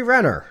 that's Jeremy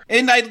Renner.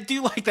 And I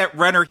do like that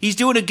Renner, he's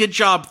doing a good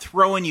job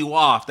throwing you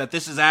off that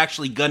this is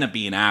actually gonna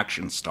be an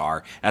action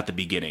star at the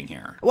beginning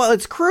here. Well,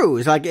 it's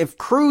Cruise. If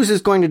Cruise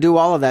is going to do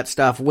all of that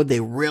stuff, would they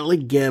really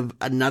give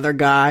another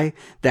guy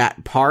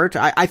that part?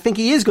 I think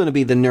he is going to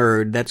be the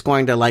nerd that's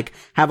going to,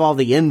 have all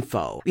the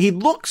info. He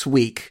looks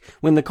weak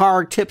when the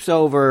car tips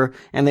over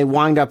and they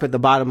wind up at the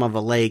bottom of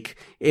a lake.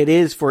 It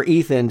is for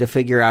Ethan to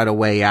figure out a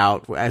way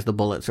out as the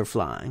bullets are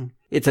flying.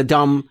 It's a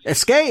dumb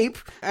escape.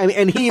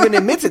 And he even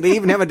admits it. They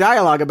even have a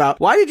dialogue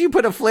about, why did you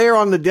put a flare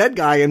on the dead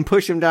guy and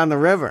push him down the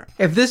river?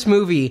 If this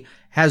movie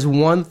has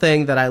one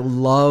thing that I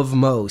love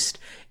most,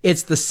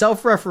 it's the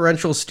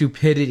self-referential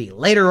stupidity.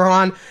 Later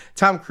on,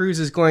 Tom Cruise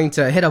is going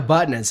to hit a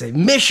button and say,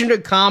 mission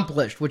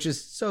accomplished, which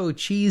is so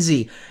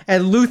cheesy.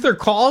 And Luther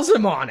calls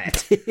him on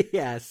it.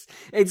 Yes,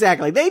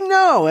 exactly. They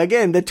know,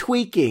 again, the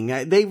tweaking.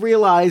 They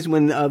realize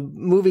when a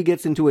movie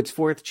gets into its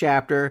fourth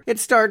chapter, it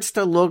starts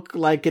to look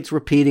like it's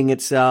repeating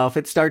itself.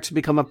 It starts to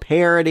become a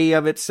parody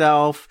of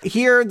itself.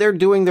 Here, they're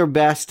doing their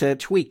best to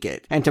tweak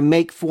it and to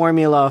make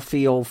formula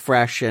feel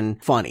fresh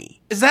and funny.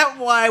 Is that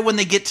why when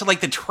they get to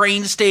the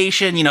train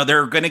station,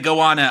 they're going going to go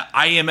on a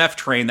IMF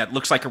train that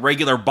looks like a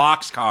regular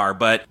boxcar,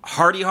 but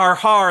hardy har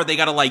har, they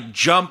got to like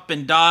jump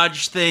and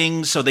dodge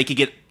things so they could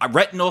get a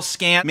retinal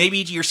scan. Maybe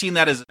you're seeing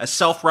that as a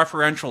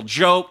self-referential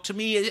joke. To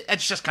me,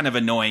 it's just kind of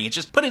annoying. It's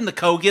just put in the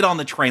code, get on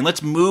the train,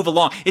 let's move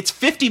along. It's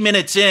 50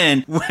 minutes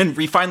in when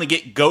we finally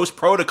get Ghost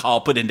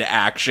Protocol put into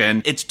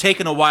action. It's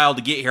taken a while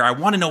to get here. I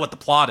want to know what the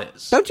plot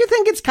is. Don't you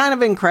think it's kind of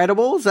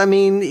Incredibles? I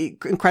mean,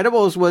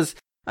 Incredibles was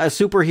a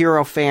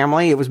superhero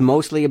family. It was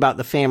mostly about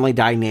the family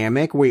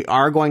dynamic. We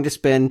are going to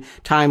spend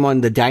time on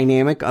the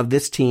dynamic of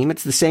this team.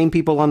 It's the same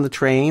people on the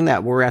train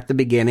that were at the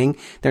beginning.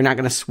 They're not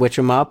going to switch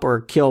them up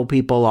or kill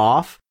people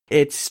off.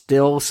 It's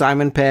still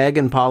Simon Pegg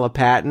and Paula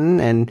Patton,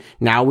 and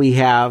now we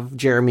have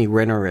Jeremy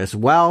Renner as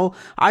well.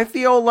 I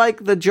feel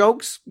like the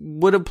jokes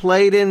would have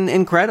played in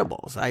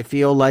Incredibles. I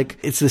feel like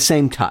it's the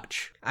same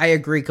touch. I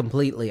agree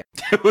completely.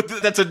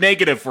 That's a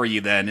negative for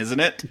you then, isn't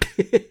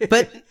it?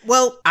 But,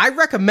 well, I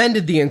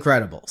recommended The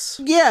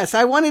Incredibles. Yes,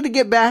 I wanted to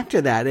get back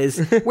to that.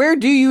 Where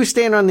do you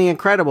stand on The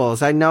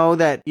Incredibles? I know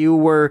that you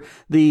were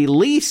the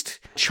least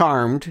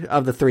charmed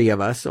of the three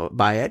of us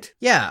by it.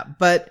 Yeah,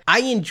 but I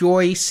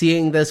enjoy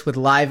seeing this with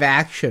live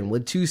action.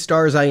 With 2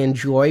 stars I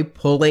enjoy,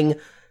 pulling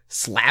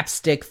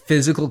slapstick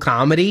physical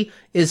comedy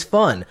is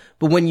fun.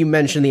 But when you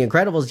mention The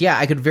Incredibles, yeah,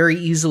 I could very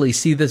easily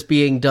see this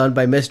being done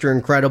by Mr.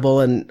 Incredible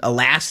and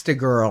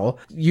Elastigirl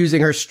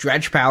using her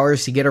stretch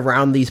powers to get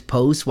around these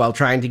posts while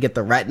trying to get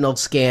the retinal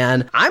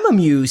scan. I'm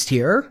amused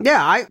here.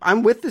 Yeah,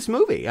 I'm with this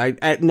movie.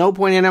 At no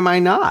point am I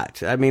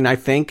not. I mean, I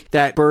think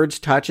that Bird's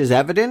touch is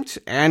evident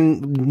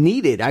and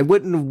needed. I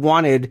wouldn't have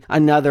wanted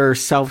another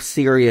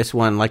self-serious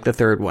one like the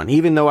third one,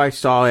 even though I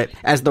saw it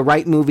as the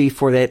right movie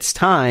for its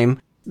time.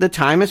 The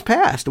time has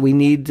passed. We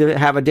need to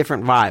have a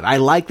different vibe. I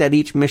like that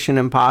each Mission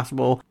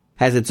Impossible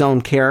has its own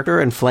character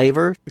and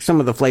flavor. Some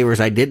of the flavors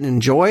I didn't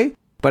enjoy,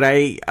 but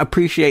I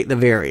appreciate the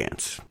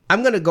variance.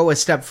 I'm going to go a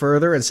step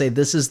further and say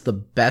this is the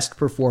best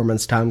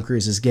performance Tom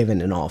Cruise has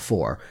given in all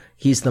 4.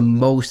 He's the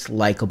most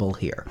likable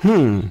here.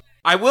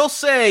 I will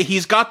say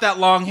he's got that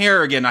long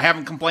hair again. I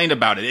haven't complained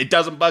about it. It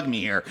doesn't bug me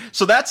here.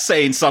 So that's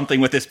saying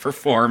something with his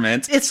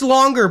performance. It's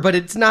longer, but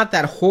it's not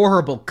that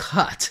horrible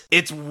cut.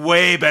 It's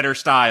way better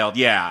styled,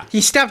 yeah.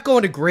 He stopped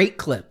going to great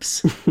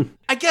clips.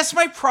 I guess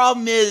my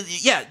problem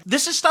is, yeah,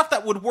 this is stuff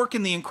that would work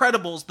in The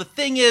Incredibles. The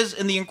thing is,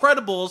 in The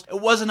Incredibles, it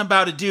wasn't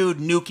about a dude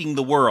nuking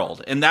the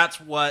world. And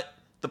that's what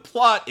the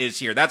plot is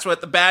here. That's what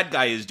the bad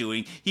guy is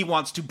doing. He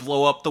wants to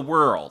blow up the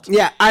world.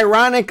 Yeah,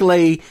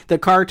 ironically, the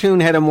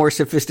cartoon had a more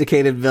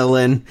sophisticated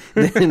villain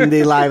than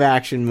the live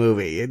action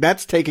movie.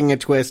 That's taking a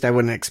twist I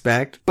wouldn't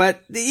expect.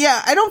 But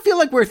yeah, I don't feel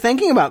like we're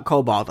thinking about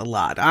Cobalt a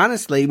lot.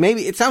 Honestly,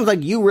 maybe it sounds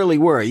like you really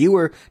were. You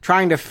were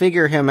trying to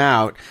figure him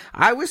out.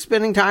 I was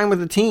spending time with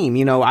the team.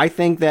 You know, I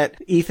think that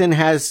Ethan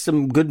has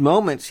some good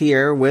moments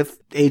here with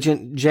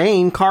Agent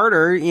Jane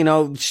Carter. You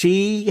know,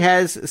 she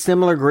has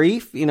similar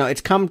grief. You know,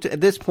 it's come to, at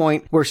this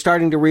point, we're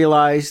starting to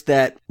realize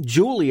that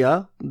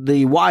Julia,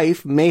 the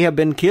wife, may have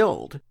been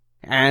killed.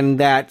 And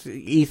that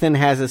Ethan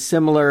has a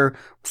similar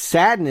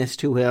sadness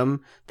to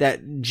him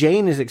that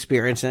Jane is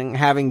experiencing,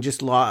 having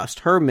just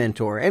lost her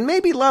mentor and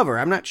maybe lover.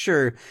 I'm not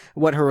sure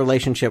what her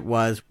relationship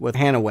was with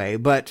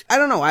Hannaway, but I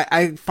don't know.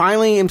 I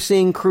finally am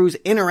seeing Cruise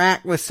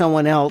interact with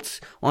someone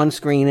else on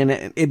screen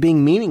and it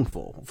being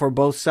meaningful for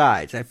both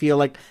sides. I feel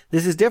like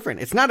this is different.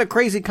 It's not a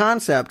crazy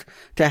concept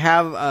to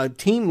have a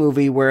team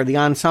movie where the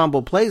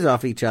ensemble plays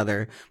off each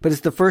other, but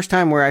it's the first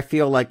time where I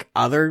feel like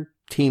other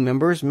team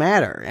members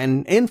matter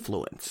and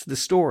influence the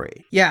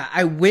story. Yeah,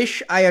 I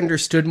wish I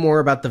understood more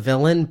about the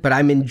villain, but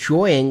I'm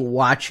enjoying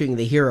watching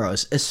the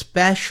heroes,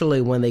 especially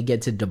when they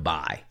get to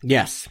Dubai.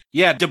 Yes.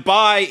 Yeah,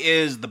 Dubai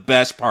is the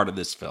best part of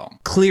this film.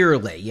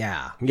 Clearly,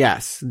 yeah.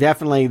 Yes,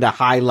 definitely the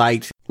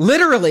highlight.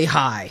 Literally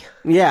high.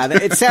 Yeah,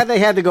 it's sad they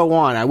had to go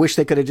on. I wish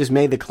they could have just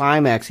made the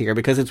climax here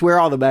because it's where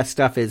all the best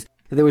stuff is.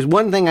 There was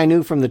one thing I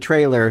knew from the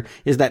trailer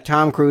is that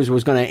Tom Cruise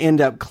was going to end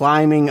up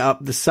climbing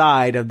up the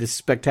side of this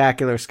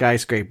spectacular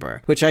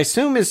skyscraper, which I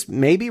assume is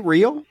maybe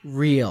real?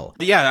 Real.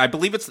 Yeah, I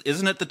believe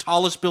isn't it the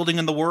tallest building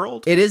in the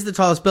world? It is the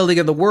tallest building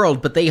in the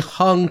world, but they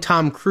hung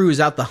Tom Cruise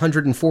out the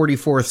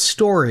 144th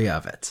story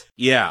of it.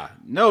 Yeah.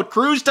 No,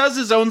 Cruise does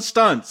his own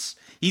stunts.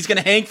 He's going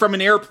to hang from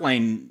an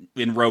airplane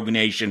in Rogue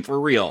Nation, for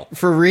real.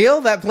 For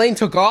real? That plane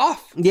took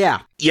off? Yeah.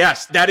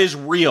 Yes, that is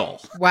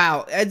real.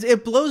 Wow,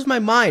 it blows my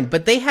mind,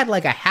 but they had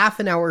like a half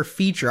an hour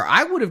feature.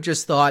 I would have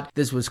just thought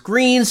this was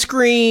green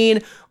screen,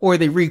 or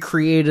they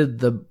recreated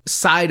the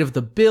side of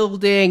the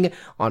building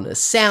on a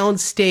sound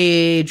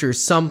stage or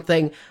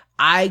something.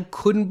 I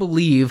couldn't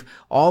believe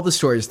all the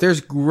stories.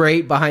 There's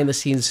great behind the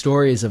scenes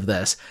stories of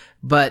this,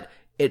 but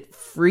it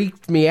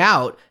freaked me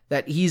out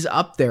that he's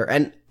up there.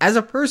 And as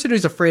a person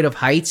who's afraid of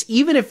heights,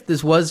 even if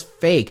this was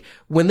fake,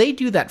 when they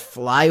do that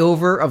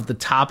flyover of the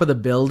top of the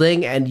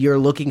building and you're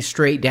looking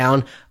straight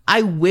down,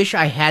 I wish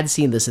I had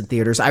seen this in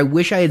theaters. I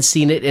wish I had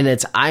seen it in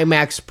its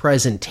IMAX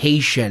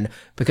presentation,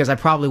 because I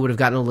probably would have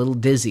gotten a little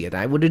dizzy, and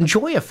I would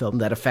enjoy a film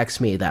that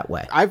affects me that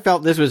way. I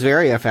felt this was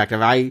very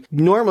effective. I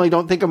normally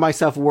don't think of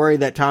myself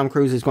worried that Tom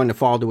Cruise is going to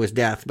fall to his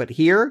death, but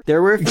here,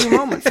 there were a few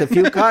moments, a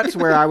few cuts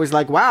where I was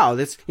like, wow,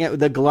 this,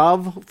 the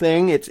glove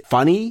thing, it's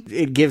funny.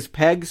 It gives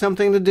Peg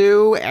something to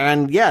do,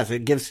 and yes,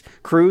 it gives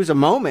Cruise a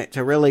moment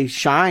to really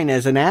shine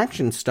as an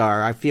action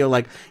star. I feel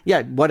like,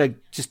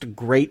 just a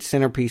great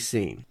centerpiece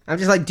scene. I'm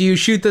just like, do you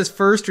shoot this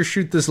first or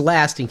shoot this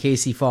last in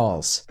case he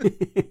falls?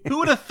 Who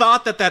would have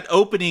thought that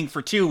opening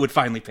for 2 would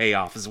finally pay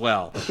off as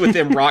well, with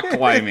him rock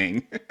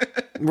climbing?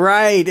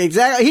 Right,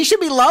 exactly. He should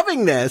be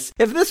loving this.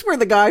 If this were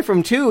the guy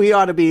from 2, he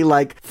ought to be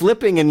like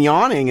flipping and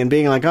yawning and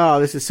being like, oh,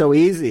 this is so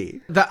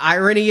easy. The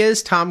irony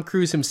is Tom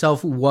Cruise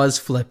himself was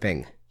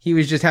flipping. He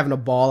was just having a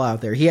ball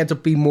out there. He had to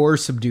be more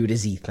subdued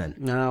as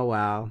Ethan. Oh,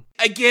 wow.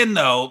 Again,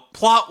 though,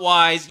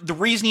 plot-wise, the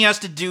reason he has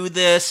to do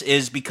this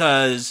is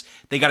because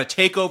they got to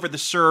take over the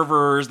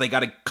servers. They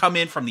got to come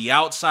in from the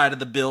outside of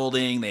the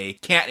building.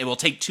 It will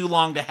take too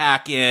long to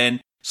hack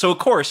in. So, of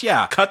course,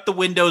 cut the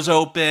windows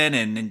open,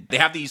 and they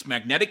have these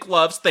magnetic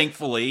gloves,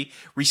 thankfully.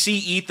 We see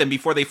Ethan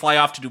before they fly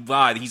off to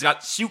Dubai. He's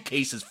got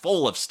suitcases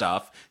full of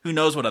stuff. Who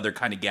knows what other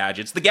kind of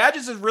gadgets. The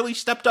gadgets have really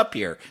stepped up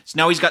here. So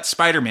now he's got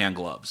Spider-Man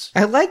gloves.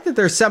 I like that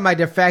they're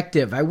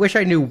semi-defective. I wish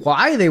I knew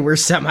why they were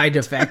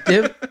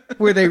semi-defective.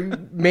 Were they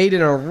made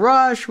in a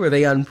rush? Were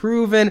they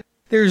unproven?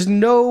 There's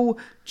no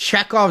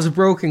Chekhov's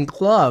broken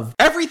glove.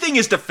 Everything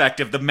is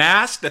defective. The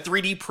mask, the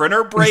 3D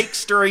printer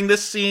breaks during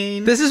this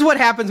scene. This is what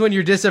happens when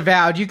you're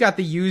disavowed. You got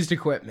the used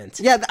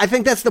equipment. Yeah, I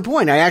think that's the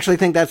point. I actually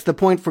think that's the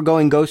point for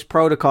going Ghost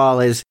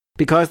Protocol is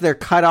because they're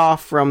cut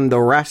off from the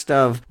rest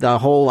of the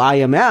whole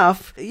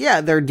IMF.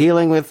 Yeah, they're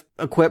dealing with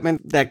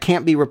equipment that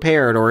can't be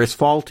repaired or is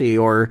faulty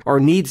or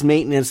needs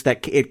maintenance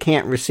that it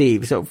can't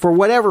receive. So for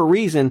whatever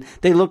reason,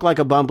 they look like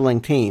a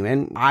bumbling team.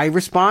 And I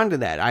respond to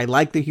that. I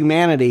like the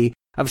humanity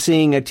of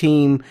seeing a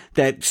team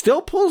that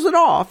still pulls it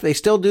off. They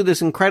still do this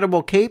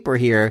incredible caper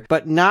here,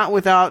 but not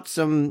without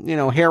some,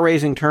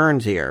 hair-raising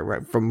turns here,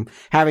 right? From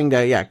having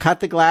to,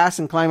 cut the glass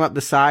and climb up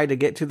the side to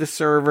get to the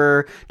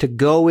server, to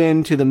go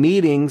into the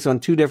meetings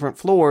on 2 different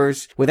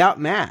floors without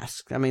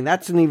masks. I mean,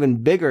 that's an even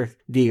bigger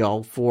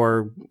deal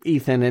for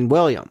Ethan and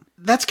William.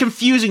 That's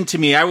confusing to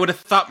me. I would have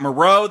thought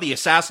Moreau, the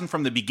assassin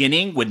from the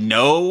beginning, would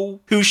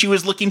know who she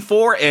was looking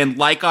for, and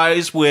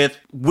likewise with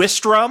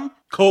Wistrom,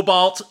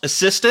 Cobalt's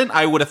assistant,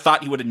 I would have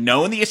thought he would have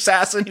known the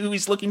assassin who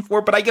he's looking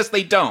for, but I guess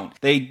they don't.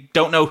 They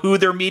don't know who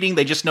they're meeting.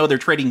 They just know they're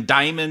trading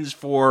diamonds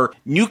for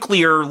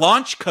nuclear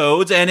launch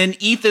codes. And in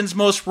Ethan's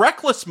most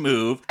reckless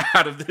move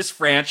out of this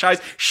franchise,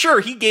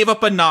 sure, he gave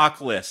up a knock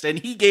list and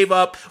he gave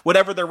up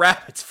whatever the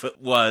rabbit's foot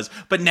was,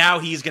 but now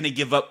he's going to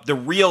give up the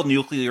real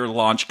nuclear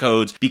launch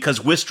codes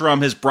because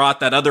Wistrom has brought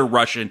that other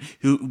Russian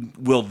who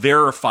will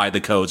verify the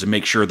codes and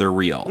make sure they're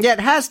real. Yeah, it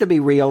has to be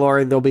real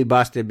or they'll be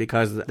busted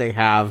because they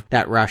have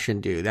that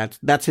Russian dude.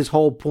 That's his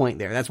whole point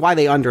there. That's why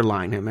they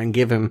underline him and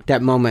give him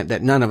that moment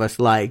that none of us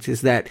likes,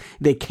 is that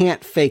they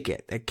can't fake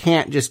it. They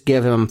can't just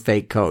give him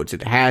fake codes.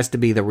 It has to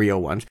be the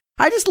real ones.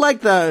 I just like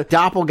the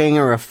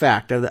doppelganger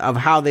effect of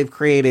how they've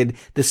created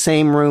the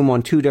same room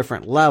on 2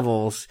 different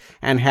levels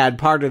and had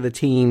part of the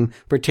team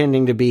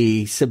pretending to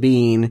be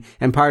Sabine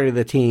and part of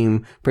the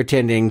team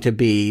pretending to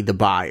be the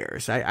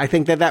buyers. I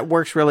think that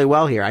works really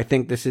well here. I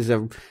think this is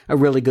a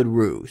really good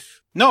ruse.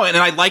 No, and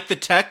I like the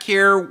tech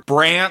here.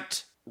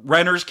 Brandt,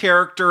 Renner's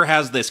character,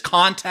 has this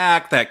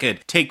contact that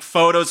could take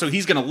photos, so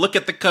he's going to look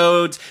at the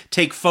codes,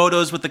 take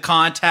photos with the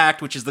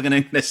contact, which is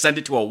going to send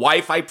it to a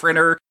Wi-Fi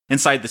printer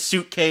inside the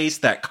suitcase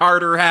that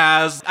Carter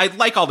has. I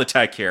like all the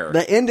tech here.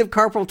 The end of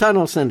carpal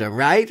tunnel syndrome,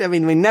 right? I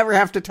mean, we never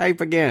have to type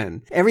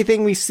again.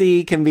 Everything we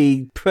see can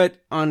be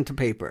put onto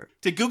paper.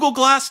 Did Google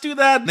Glass do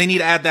that? They need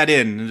to add that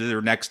in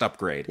their next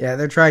upgrade. Yeah,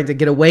 they're trying to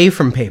get away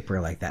from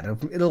paper like that.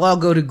 It'll all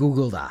go to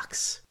Google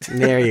Docs.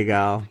 There you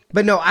go.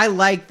 But no, I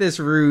like this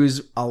ruse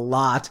a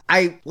lot.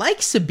 I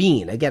like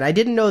Sabine. Again, I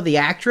didn't know the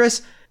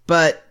actress,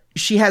 but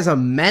she has a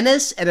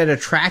menace and an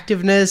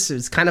attractiveness.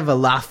 It's kind of a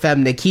La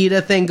Femme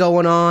Nikita thing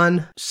going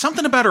on.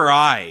 Something about her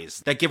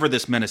eyes that give her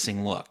this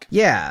menacing look.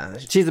 Yeah.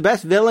 She's the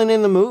best villain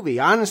in the movie.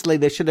 Honestly,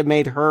 they should have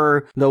made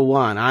her the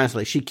one.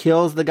 Honestly, she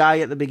kills the guy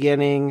at the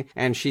beginning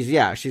and she's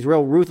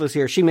real ruthless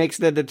here. She makes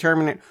the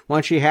determinant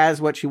once she has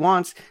what she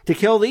wants to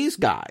kill these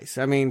guys.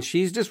 I mean,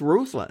 she's just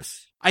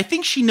ruthless. I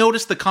think she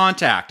noticed the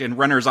contact in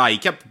Renner's eye. He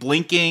kept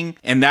blinking,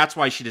 and that's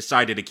why she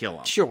decided to kill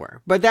him.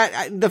 Sure. But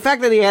the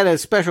fact that he had a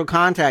special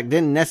contact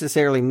didn't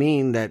necessarily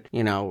mean that,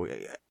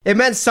 it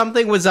meant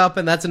something was up,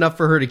 and that's enough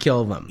for her to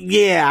kill them.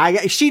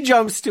 Yeah, she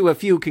jumps to a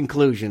few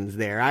conclusions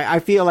there. I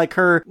feel like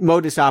her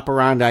modus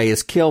operandi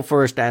is kill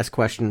first, ask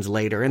questions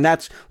later, and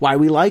that's why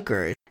we like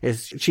her.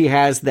 is she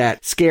has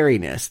that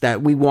scariness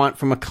that we want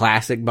from a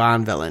classic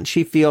Bond villain.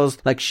 She feels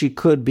like she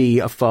could be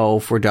a foe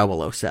for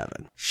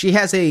 007. She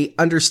has a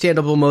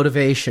understandable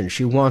motivation.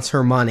 She wants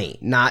her money,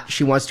 not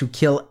she wants to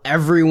kill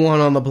everyone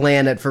on the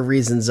planet for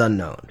reasons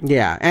unknown.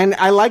 Yeah, and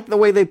I like the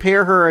way they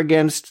pair her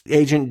against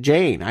Agent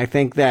Jane. I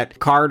think that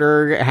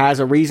Carter has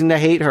a reason to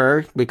hate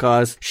her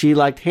because she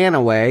liked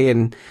Hanaway,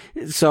 and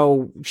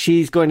so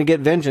she's going to get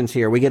vengeance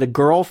here. We get a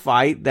girl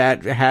fight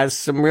that has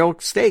some real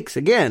stakes.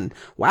 Again,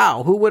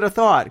 wow, who would have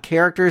thought?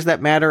 Characters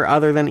that matter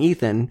other than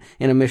Ethan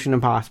in a Mission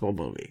Impossible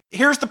movie.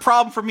 Here's the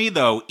problem for me,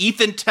 though.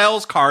 Ethan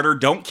tells Carter,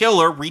 don't kill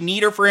her. We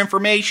need her for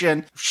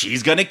information.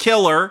 She's gonna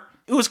kill her.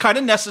 It was kind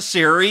of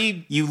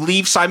necessary. You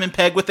leave Simon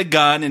Pegg with a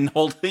gun and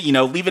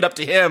leave it up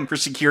to him for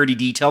security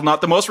detail.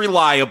 Not the most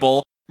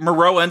reliable.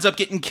 Moreau ends up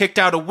getting kicked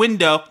out a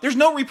window. There's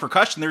no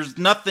repercussion. There's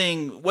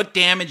nothing. What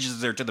damage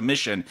is there to the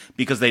mission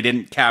because they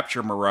didn't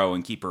capture Moreau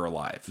and keep her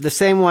alive? The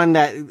same one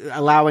that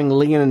allowing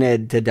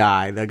Leonid to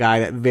die, the guy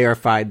that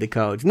verified the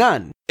codes.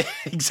 None.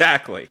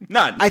 Exactly.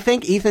 None. I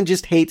think Ethan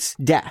just hates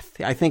death.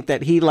 I think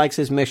that he likes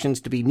his missions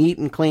to be neat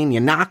and clean.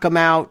 You knock him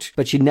out,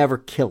 but you never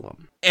kill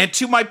him. And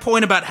to my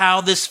point about how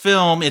this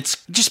film, it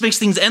just makes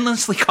things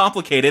endlessly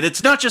complicated.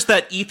 It's not just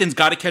that Ethan's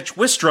got to catch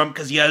Wistrom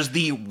because he has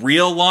the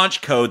real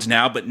launch codes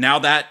now, but now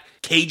that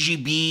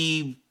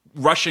KGB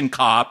Russian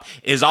cop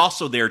is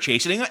also there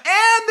chasing him,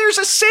 and there's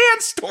a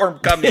sandstorm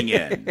coming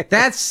in.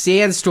 That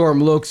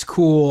sandstorm looks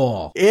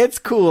cool. It's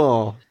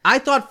cool. I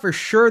thought for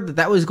sure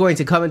that was going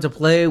to come into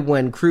play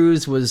when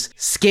Cruise was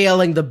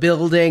scaling the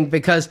building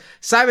because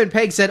Simon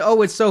Pegg said,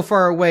 oh, it's so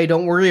far away,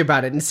 don't worry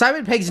about it. And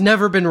Simon Pegg's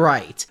never been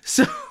right.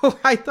 So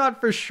I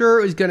thought for sure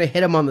it was going to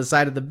hit him on the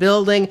side of the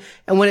building.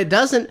 And when it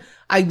doesn't,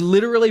 I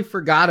literally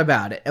forgot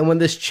about it. And when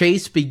this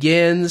chase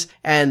begins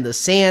and the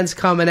sand's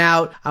coming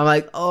out, I'm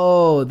like,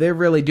 oh, they're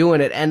really doing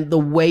it. And the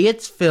way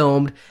it's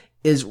filmed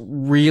is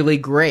really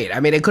great.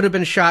 I mean, it could have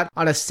been shot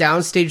on a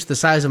soundstage the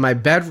size of my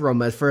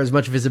bedroom for as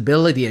much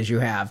visibility as you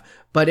have,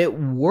 but it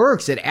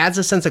works. It adds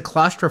a sense of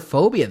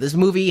claustrophobia. This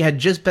movie had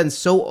just been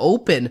so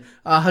open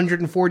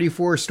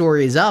 144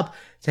 stories up.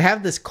 To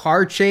have this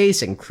car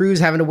chase and Cruise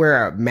having to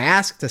wear a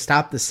mask to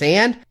stop the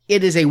sand,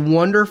 it is a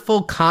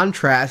wonderful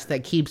contrast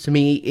that keeps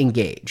me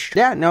engaged.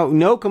 Yeah,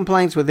 no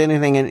complaints with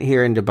anything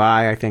here in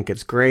Dubai. I think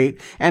it's great.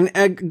 And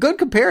a good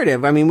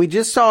comparative. I mean, we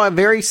just saw a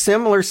very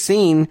similar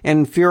scene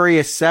in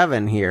Furious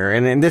 7 here.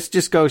 And this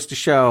just goes to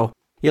show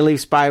you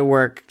leave spy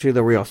work to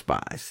the real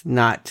spies,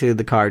 not to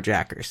the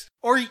carjackers.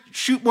 Or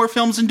shoot more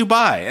films in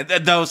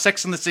Dubai. Though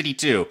Sex and the City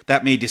 2,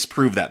 that may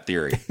disprove that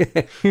theory.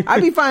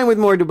 I'd be fine with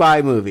more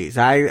Dubai movies.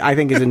 I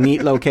think it's a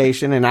neat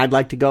location, and I'd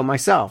like to go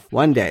myself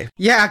one day.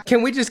 Yeah,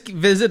 can we just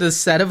visit a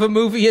set of a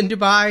movie in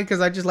Dubai?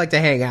 Because I'd just like to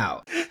hang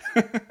out.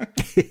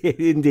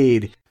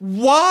 Indeed.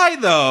 Why,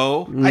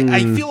 though?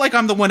 I feel like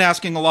I'm the one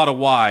asking a lot of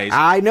whys.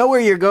 I know where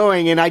you're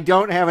going, and I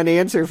don't have an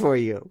answer for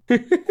you.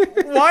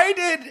 Why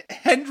did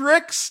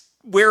Hendricks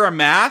wear a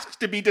mask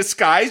to be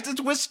disguised as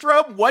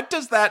Wistrom? What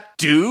does that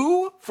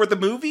do for the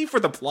movie, for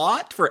the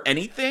plot, for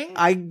anything?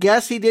 I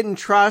guess he didn't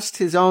trust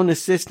his own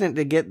assistant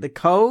to get the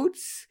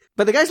codes.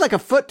 But the guy's like a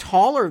foot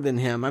taller than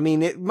him. I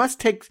mean, it must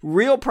take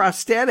real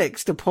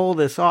prosthetics to pull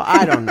this off.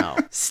 I don't know.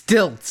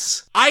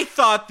 Stilts. I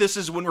thought this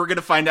is when we're going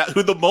to find out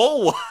who the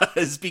mole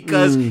was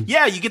because,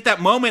 yeah, you get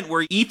that moment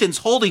where Ethan's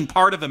holding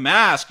part of a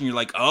mask and you're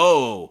like,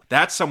 oh,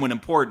 that's someone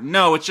important.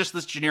 No, it's just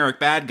this generic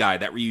bad guy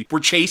that we're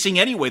chasing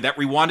anyway, that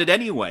we wanted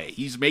anyway.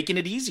 He's making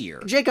it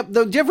easier. Jacob,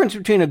 the difference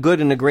between a good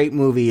and a great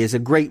movie is a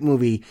great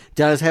movie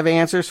does have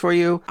answers for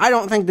you. I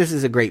don't think this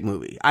is a great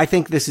movie. I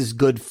think this is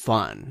good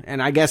fun.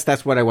 And I guess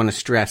that's what I want to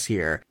stress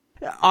here.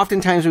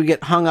 Oftentimes we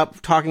get hung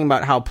up talking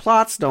about how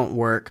plots don't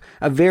work,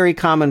 a very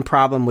common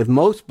problem with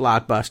most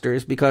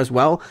blockbusters because,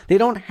 well, they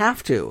don't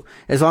have to.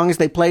 As long as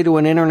they play to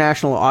an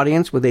international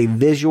audience with a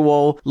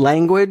visual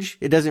language,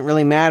 it doesn't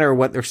really matter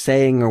what they're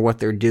saying or what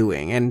they're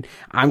doing. And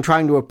I'm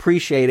trying to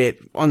appreciate it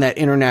on that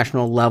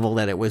international level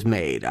that it was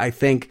made. I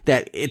think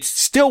that it's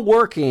still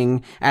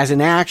working as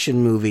an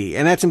action movie,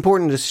 and that's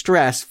important to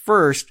stress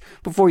first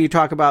before you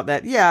talk about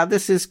that, yeah,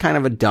 this is kind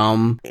of a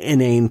dumb,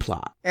 inane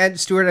plot. And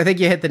Stuart, I think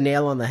you hit the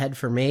nail on the head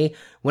for me.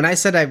 When I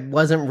said I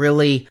wasn't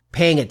really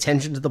paying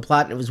attention to the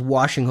plot and it was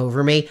washing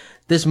over me,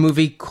 this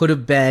movie could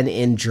have been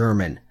in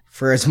German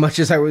for as much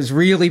as I was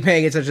really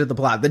paying attention to the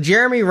plot. The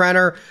Jeremy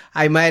Renner,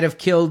 I might have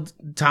killed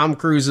Tom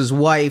Cruise's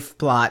wife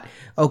plot.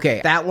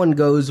 Okay, that one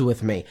goes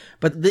with me.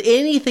 But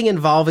anything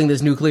involving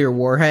this nuclear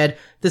warhead,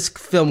 this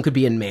film could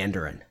be in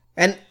Mandarin.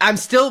 And I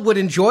still would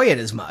enjoy it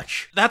as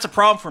much. That's a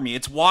problem for me.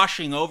 It's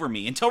washing over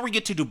me. Until we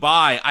get to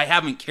Dubai, I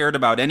haven't cared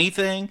about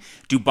anything.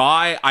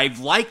 Dubai, I've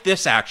liked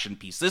this action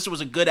piece. This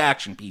was a good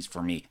action piece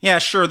for me. Yeah,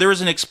 sure, there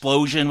was an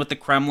explosion with the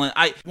Kremlin.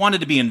 I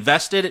wanted to be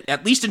invested.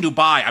 At least in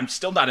Dubai, I'm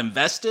still not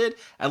invested.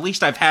 At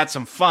least I've had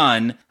some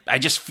fun. I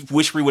just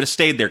wish we would have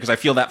stayed there because I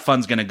feel that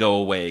fun's going to go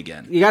away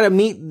again. You got to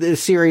meet the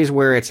series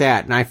where it's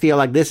at, and I feel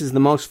like this is the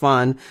most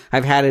fun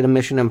I've had in a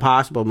Mission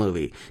Impossible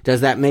movie.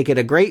 Does that make it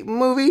a great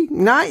movie?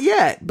 Not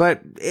yet,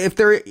 but if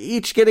they're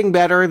each getting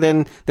better,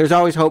 then there's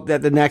always hope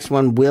that the next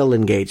one will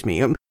engage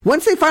me.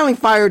 Once they finally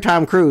fire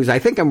Tom Cruise, I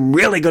think I'm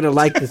really going to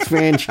like this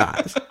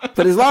franchise.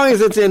 But as long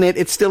as it's in it,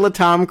 it's still a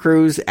Tom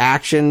Cruise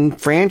action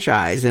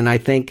franchise. And I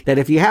think that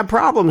if you have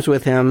problems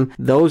with him,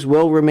 those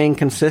will remain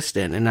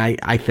consistent. And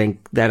I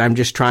think that I'm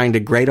just trying to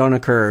grade on a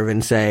curve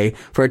and say,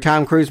 for a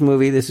Tom Cruise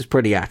movie, this is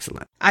pretty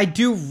excellent. I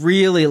do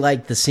really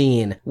like the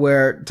scene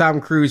where Tom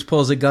Cruise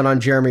pulls a gun on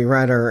Jeremy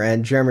Renner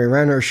and Jeremy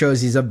Renner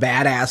shows he's a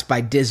badass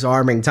by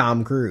disarming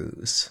Tom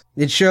Cruise.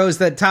 It shows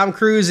that Tom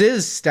Cruise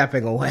is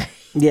stepping away.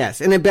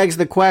 Yes, and it begs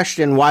the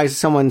question, why is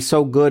someone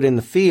so good in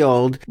the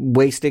field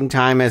wasting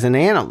time as an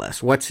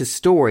analyst? What's his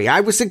story?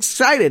 I was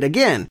excited,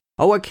 again.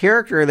 Oh, a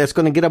character that's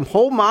going to get a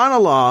whole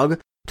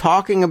monologue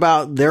talking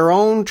about their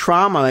own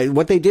trauma,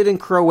 what they did in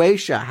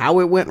Croatia, how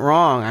it went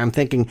wrong. I'm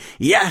thinking,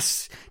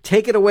 yes,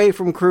 take it away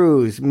from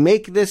Cruise.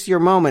 Make this your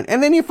moment.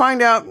 And then you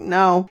find out,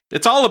 no.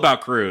 It's all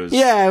about Cruise.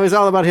 Yeah, it was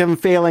all about him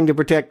failing to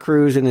protect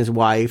Cruise and his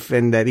wife,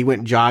 and that he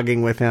went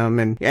jogging with him.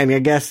 And I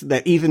guess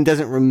that Ethan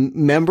doesn't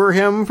remember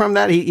him from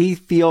that. He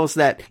feels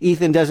that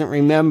Ethan doesn't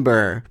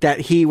remember that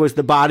he was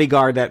the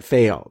bodyguard that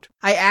failed.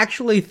 I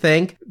actually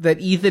think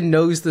that Ethan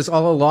knows this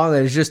all along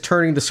and is just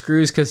turning to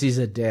Cruise because he's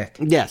a dick.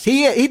 Yes,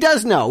 he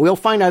does know. We'll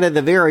find out at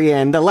the very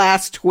end, the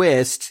last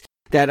twist,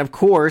 that of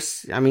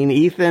course, I mean,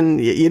 Ethan,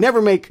 you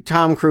never make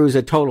Tom Cruise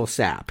a total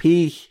sap.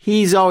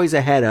 He's always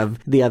ahead of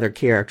the other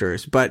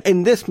characters. But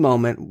in this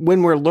moment,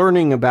 when we're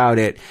learning about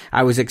it,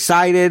 I was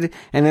excited,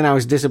 and then I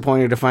was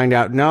disappointed to find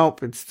out,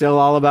 nope, it's still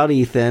all about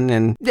Ethan.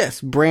 And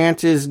yes,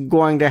 Brandt is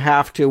going to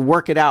have to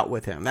work it out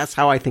with him. That's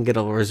how I think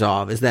it'll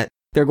resolve, is that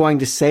they're going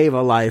to save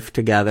a life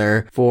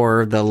together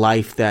for the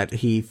life that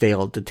he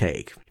failed to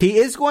take. He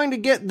is going to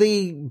get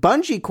the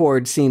bungee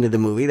cord scene of the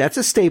movie. That's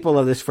a staple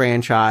of this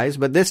franchise,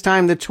 but this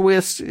time the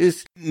twist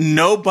is...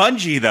 No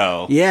bungee,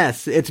 though.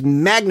 Yes, it's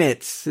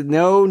magnets.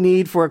 No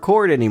need for a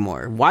cord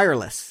anymore.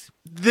 Wireless.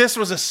 This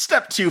was a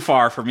step too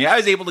far for me. I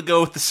was able to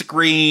go with the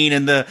screen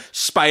and the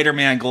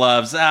Spider-Man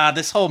gloves.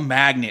 This whole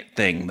magnet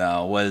thing,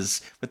 though,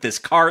 was with this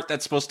cart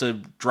that's supposed to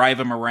drive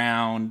him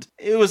around.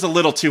 It was a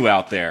little too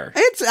out there.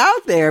 It's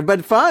out there,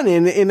 but fun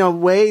in a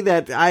way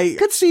that I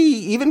could see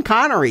even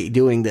Connery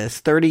doing this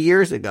 30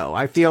 years ago.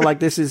 I feel like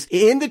this is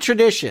in the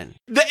tradition.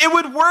 It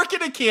would work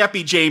in a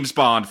campy James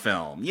Bond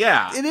film,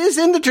 yeah. It is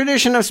in the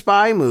tradition of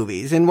spy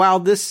movies, and while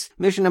this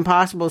Mission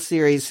Impossible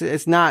series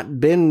has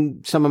not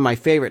been some of my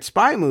favorite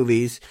spy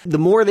movies, the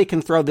more they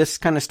can throw this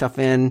kind of stuff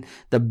in,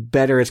 the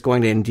better it's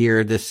going to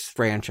endear this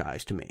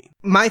franchise to me.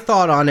 My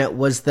thought on it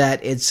was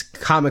that it's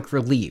comic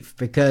relief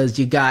because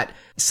you got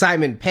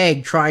Simon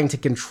Pegg trying to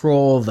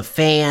control the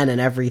fan and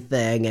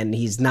everything, and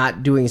he's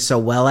not doing so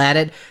well at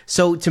it.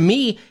 So to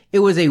me, it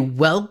was a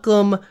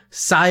welcome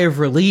sigh of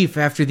relief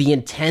after the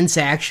intense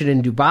action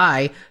in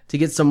Dubai to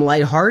get some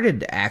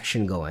lighthearted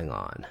action going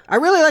on. I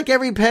really like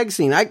every Pegg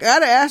scene. I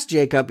gotta ask,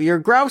 Jacob, you're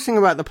grousing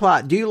about the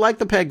plot. Do you like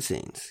the Pegg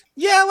scenes?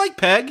 Yeah, I like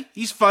Pegg.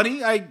 He's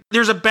funny.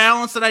 There's a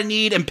balance that I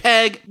need, and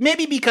Pegg,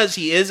 maybe because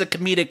he is a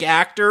comedic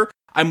actor,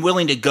 I'm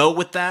willing to go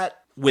with that.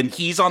 When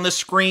he's on the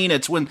screen,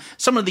 it's when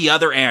some of the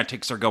other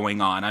antics are going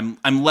on.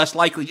 I'm less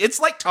likely. It's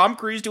like Tom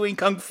Cruise doing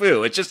Kung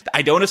Fu. It's just,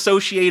 I don't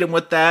associate him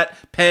with that.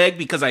 Pegg,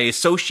 because I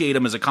associate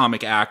him as a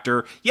comic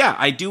actor. Yeah,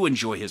 I do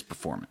enjoy his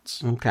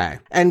performance. Okay.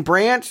 And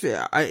Brandt,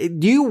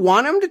 do you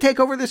want him to take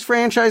over this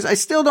franchise? I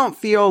still don't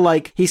feel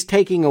like he's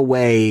taking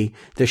away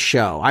the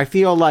show. I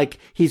feel like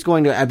he's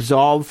going to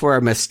absolve for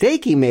a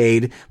mistake he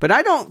made, but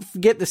I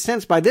don't get the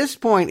sense by this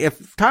point,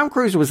 if Tom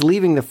Cruise was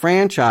leaving the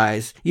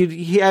franchise,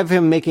 you'd have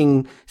him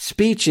making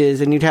speeches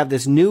and you'd have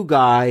this new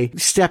guy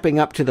stepping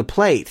up to the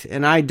plate.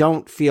 And I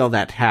don't feel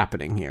that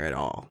happening here at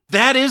all.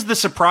 That is the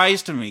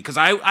surprise to me, because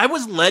I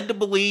was led to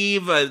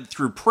believe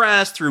through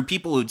press, through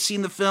people who'd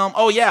seen the film,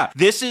 oh yeah,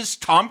 this is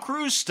Tom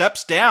Cruise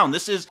steps down.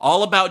 This is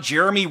all about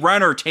Jeremy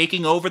Renner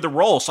taking over the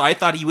role. So I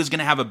thought he was going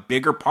to have a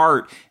bigger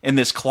part in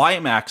this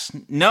climax.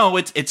 No,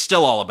 it's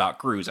still all about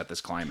Cruise at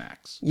this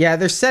climax. Yeah,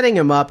 they're setting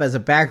him up as a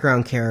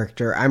background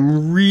character.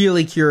 I'm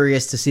really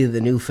curious to see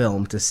the new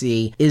film to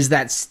see, is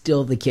that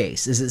still the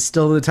case? Is it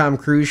still the Tom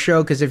Cruise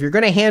show? Because if you're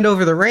going to hand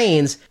over the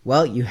reins,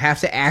 well, you have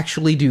to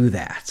actually do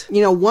that.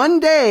 You know, one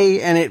day,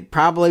 and it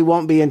probably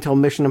won't be until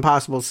Mission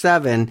Impossible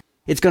 7,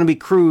 it's going to be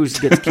Cruise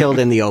gets killed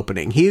in the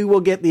opening. He will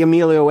get the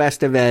Emilio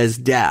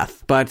Estevez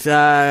death, but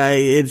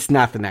it's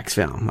not the next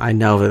film. I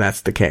know that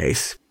that's the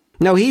case.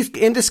 No, he's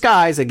in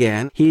disguise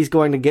again. He's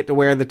going to get to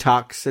wear the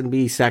tux and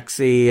be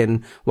sexy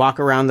and walk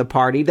around the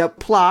party. The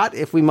plot,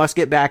 if we must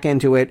get back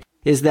into it,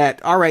 is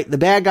that, all right, the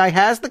bad guy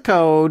has the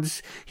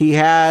codes. He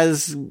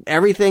has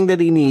everything that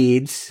he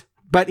needs,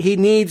 but he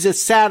needs a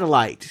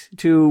satellite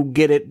to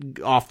get it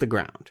off the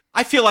ground.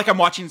 I feel like I'm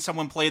watching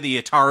someone play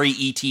the Atari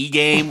ET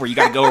game where you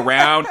got to go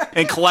around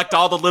and collect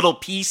all the little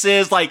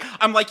pieces. Like,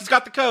 I'm like, he's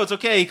got the codes.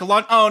 Okay, he can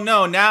launch. Oh,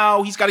 no,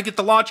 now he's got to get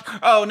the launch.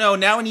 Oh, no,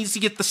 now he needs to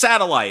get the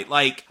satellite.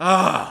 Like,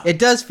 It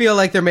does feel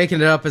like they're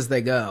making it up as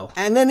they go.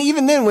 And then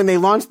even then, when they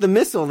launch the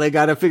missile, they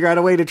got to figure out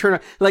a way to turn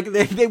it. Like,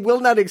 they will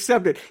not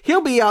accept it.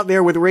 He'll be out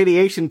there with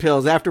radiation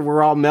pills after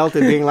we're all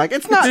melted being like,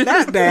 it's not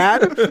that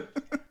bad.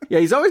 Yeah,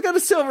 he's always got a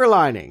silver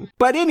lining.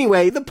 But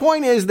anyway, the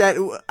point is that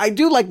I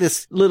do like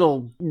this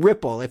little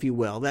ripple, if you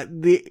will,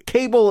 that the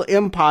cable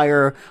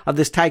empire of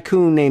this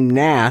tycoon named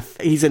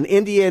Nath, he's an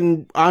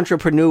Indian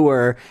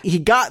entrepreneur. He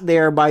got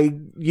there by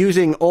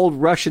using old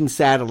Russian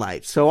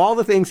satellites. So all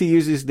the things he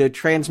uses to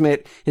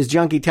transmit his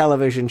junky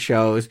television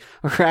shows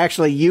are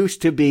actually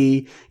used to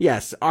be,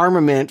 yes,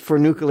 armament for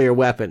nuclear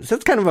weapons.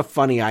 That's kind of a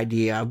funny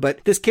idea.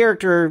 But this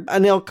character,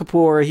 Anil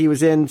Kapoor, he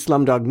was in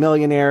Slumdog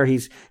Millionaire.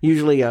 He's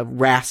usually a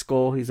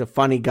rascal. He's a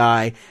funny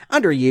guy.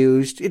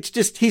 Underused.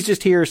 He's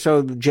just here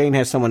so Jane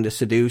has someone to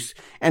seduce.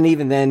 And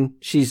even then,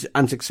 she's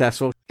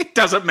unsuccessful. It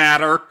doesn't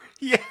matter.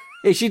 Yeah.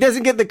 She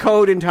doesn't get the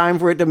code in time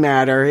for it to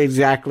matter.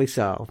 Exactly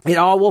so. It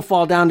all will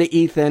fall down to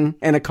Ethan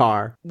and a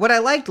car. What I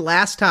liked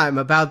last time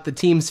about the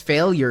team's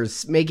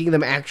failures, making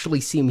them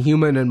actually seem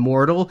human and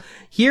mortal,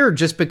 here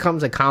just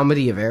becomes a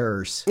comedy of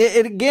errors.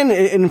 It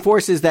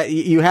enforces that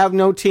you have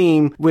no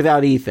team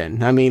without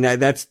Ethan. I mean,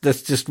 that's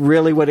just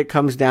really what it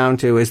comes down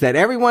to, is that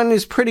everyone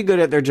is pretty good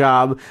at their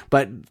job,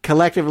 but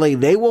collectively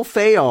they will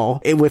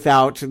fail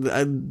without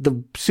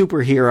the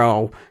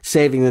superhero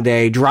saving the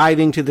day,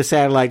 driving to the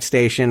satellite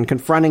station,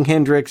 confronting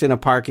Hendrix in a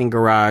parking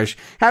garage,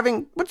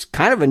 having what's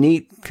kind of a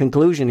neat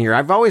conclusion here.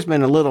 I've always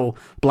been a little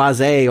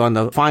blasé on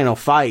the final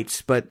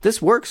fights, but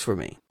this works for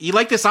me. You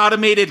like this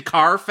automated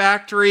car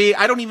factory?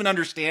 I don't even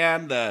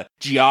understand the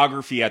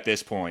geography at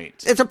this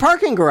point. It's a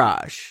parking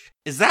garage.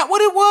 Is that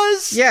what it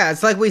was? Yeah,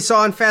 it's like we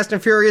saw in Fast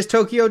and Furious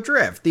Tokyo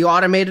Drift, the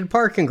automated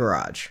parking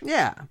garage.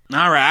 Yeah.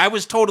 All right, I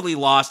was totally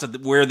lost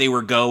at where they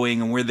were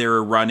going and where they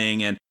were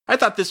running, and I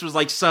thought this was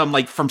like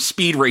from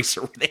Speed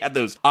Racer, where they had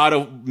those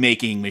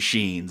auto-making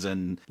machines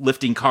and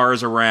lifting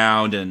cars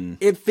around, and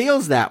it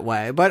feels that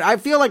way. But I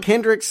feel like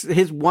Hendrix,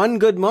 his one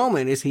good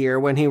moment is here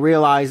when he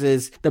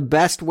realizes the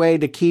best way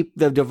to keep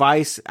the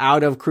device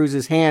out of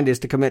Cruz's hand is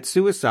to commit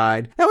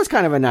suicide. That was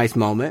kind of a nice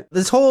moment.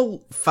 This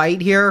whole fight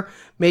here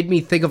made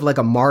me think of like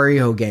a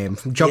Mario game,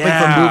 from jumping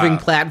from moving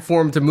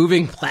platform to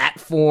moving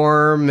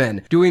platform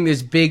and doing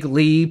these big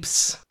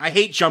leaps. I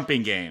hate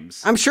jumping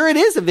games. I'm sure it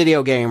is a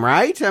video game,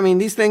 right? I mean,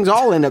 these things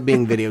all end up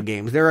being video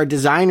games. There are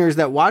designers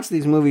that watch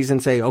these movies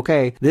and say,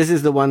 okay, this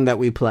is the one that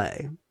we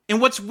play. And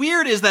what's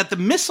weird is that the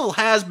missile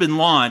has been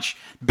launched.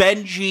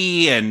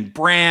 Benji and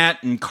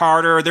Brandt and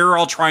Carter, they're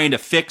all trying to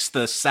fix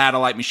the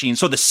satellite machine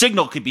so the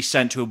signal could be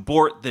sent to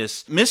abort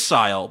this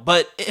missile.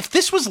 But if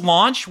this was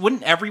launched,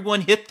 wouldn't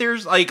everyone hit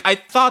theirs? Like, I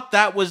thought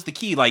that was the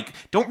key. Like,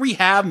 don't we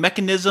have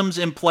mechanisms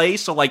in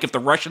place so, like, if the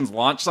Russians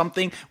launch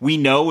something, we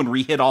know and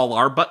re-hit all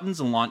our buttons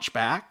and launch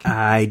back?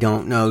 I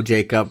don't know,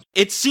 Jacob.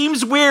 It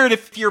seems weird.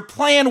 If your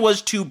plan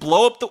was to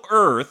blow up the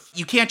Earth,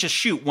 you can't just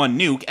shoot one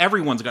nuke.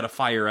 Everyone's got to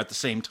fire at the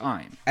same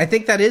time. I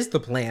think that is the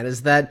plan,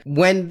 is that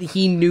when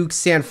he nukes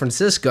San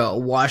Francisco,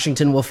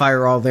 Washington will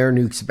fire all their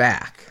nukes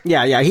back.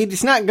 Yeah,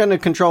 he's not going to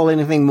control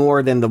anything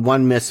more than the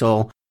one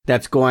missile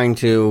that's going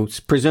to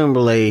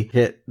presumably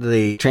hit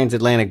the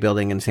transatlantic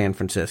building in San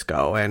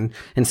Francisco. And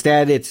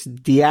instead, it's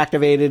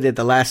deactivated at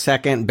the last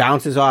second,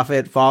 bounces off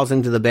it, falls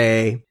into the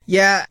bay.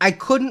 Yeah, I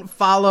couldn't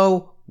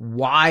follow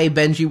why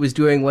Benji was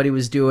doing what he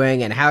was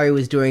doing and how he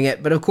was doing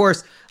it. But of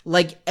course,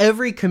 like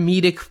every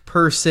comedic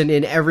person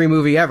in every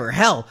movie ever,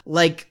 hell,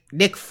 like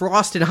Nick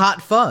Frost in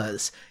Hot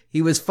Fuzz,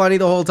 he was funny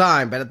the whole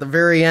time, but at the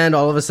very end,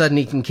 all of a sudden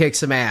he can kick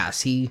some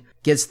ass. He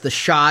gets the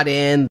shot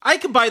in. I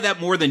could buy that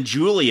more than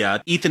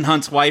Julia, Ethan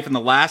Hunt's wife in the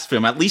last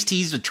film. At least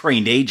he's a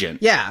trained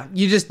agent. Yeah,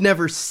 you just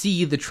never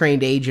see the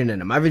trained agent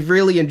in him. I've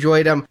really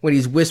enjoyed him when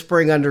he's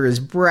whispering under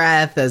his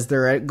breath as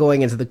they're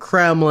going into the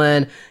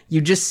Kremlin. You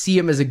just see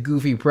him as a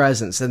goofy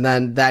presence, and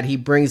then that he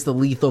brings the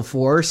lethal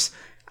force.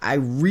 I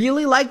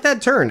really like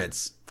that turn.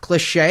 It's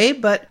cliche,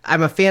 but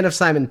I'm a fan of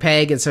Simon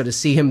Pegg, and so to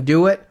see him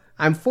do it,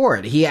 I'm for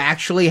it. He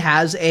actually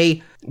has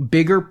a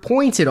bigger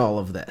point in all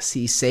of this.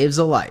 He saves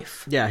a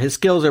life. Yeah, his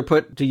skills are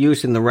put to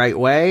use in the right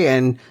way,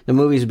 and the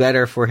movie's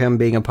better for him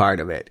being a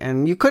part of it.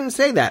 And you couldn't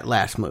say that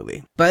last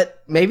movie.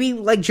 But maybe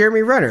like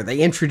Jeremy Renner. They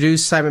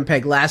introduced Simon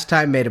Pegg last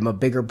time, made him a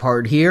bigger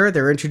part here.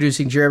 They're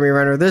introducing Jeremy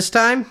Renner this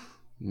time.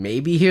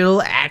 Maybe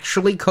he'll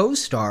actually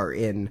co-star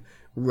in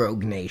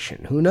Rogue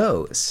Nation. Who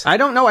knows? I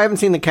don't know. I haven't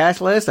seen the cast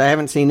list. I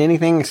haven't seen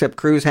anything except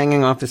Cruise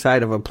hanging off the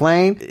side of a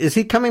plane. Is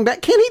he coming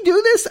back? Can he do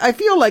this? I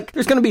feel like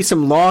there's going to be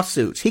some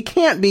lawsuits. He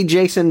can't be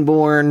Jason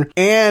Bourne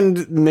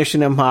and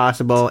Mission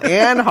Impossible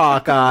and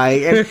Hawkeye.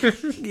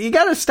 And you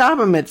got to stop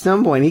him at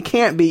some point. He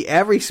can't be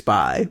every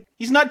spy.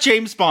 He's not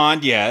James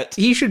Bond yet.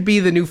 He should be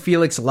the new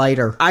Felix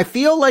Leiter. I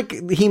feel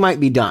like he might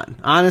be done.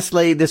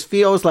 Honestly, this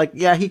feels like,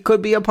 yeah, he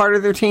could be a part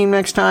of their team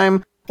next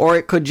time. Or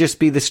it could just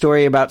be the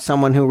story about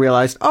someone who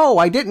realized, oh,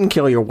 I didn't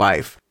kill your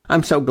wife.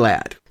 I'm so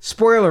glad.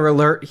 Spoiler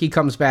alert, he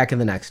comes back in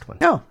the next one.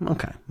 Oh,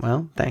 okay.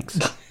 Well, thanks.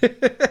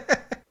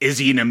 Is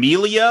he an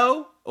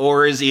Emilio?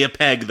 or is he a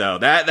peg, though?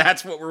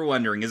 That's what we're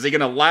wondering. Is he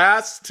going to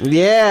last?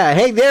 Yeah.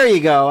 Hey, there you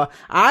go.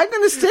 I'm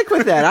going to stick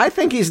with that. I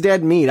think he's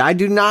dead meat. I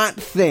do not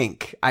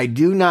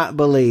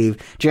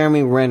believe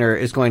Jeremy Renner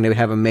is going to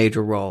have a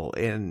major role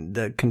in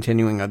the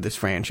continuing of this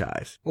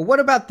franchise. Well, what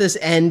about this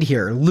end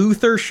here?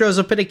 Luther shows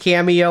up in a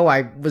cameo.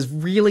 I was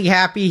really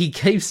happy he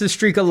keeps the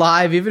streak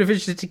alive, even if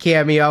it's just a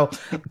cameo.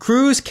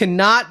 Cruise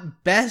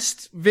cannot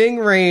best Ving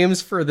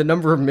Rhames for the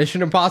number of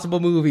Mission Impossible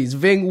movies.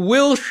 Ving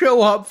will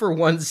show up for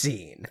one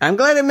scene. I'm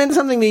glad it meant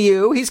something to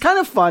you. He's kind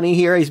of funny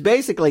here. He's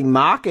basically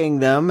mocking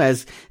them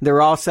as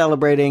they're all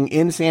celebrating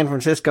in San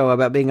Francisco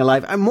about being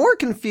alive. I'm more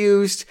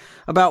confused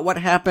about what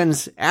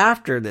happens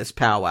after this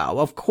powwow.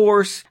 Of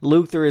course,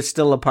 Luther is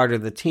still a part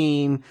of the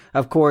team.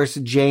 Of course,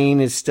 Jane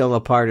is still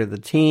a part of the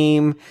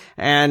team.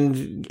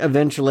 And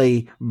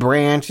eventually,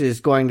 Branch is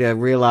going to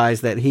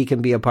realize that he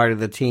can be a part of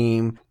the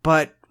team.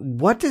 But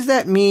what does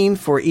that mean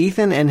for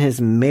Ethan and his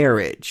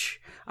marriage?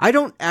 I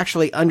don't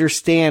actually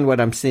understand what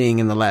I'm seeing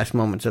in the last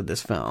moments of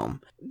this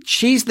film.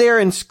 She's there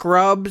in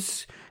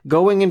scrubs,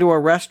 going into a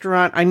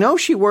restaurant. I know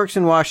she works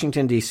in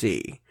Washington,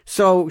 D.C.,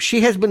 so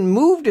she has been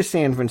moved to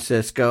San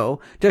Francisco.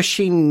 Does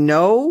she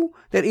know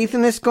that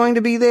Ethan is going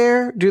to be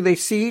there? Do they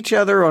see each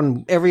other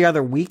on every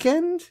other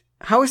weekend?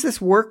 How is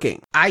this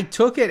working? I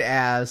took it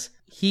as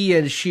he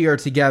and she are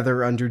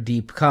together under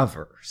deep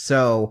cover.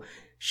 So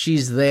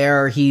she's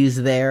there,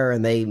 he's there,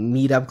 and they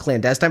meet up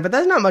clandestine, but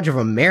that's not much of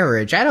a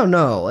marriage. I don't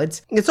know.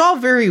 It's all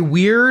very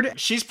weird.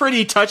 She's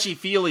pretty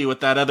touchy-feely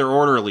with that other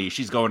orderly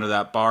she's going to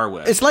that bar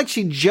with. It's like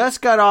she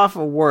just got off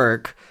of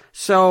work.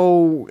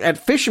 So, at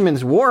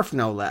Fisherman's Wharf,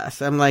 no less.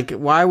 I'm like,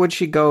 why would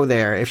she go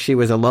there if she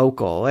was a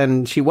local?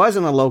 And she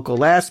wasn't a local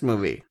last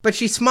movie. But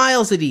she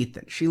smiles at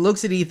Ethan. She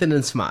looks at Ethan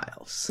and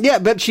smiles. Yeah,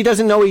 but she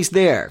doesn't know he's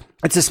there.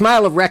 It's a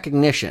smile of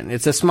recognition.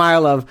 It's a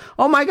smile of,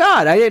 oh my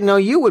God, I didn't know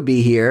you would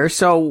be here.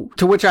 So,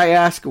 to which I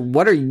ask,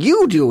 what are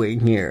you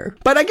doing here?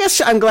 But I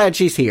guess I'm glad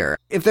she's here.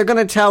 If they're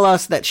going to tell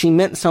us that she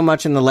meant so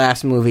much in the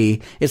last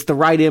movie, it's the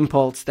right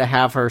impulse to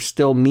have her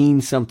still mean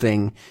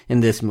something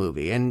in this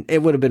movie. And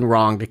it would have been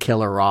wrong to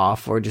kill her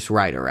off or just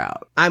write her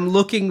out. I'm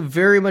looking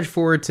very much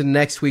forward to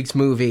next week's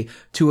movie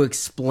to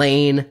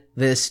explain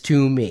this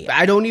to me.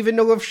 I don't even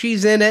know if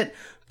she's in it,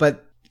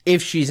 but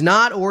if she's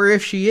not, or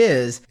if she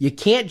is, you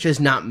can't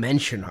just not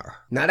mention her.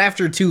 Not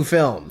after 2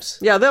 films.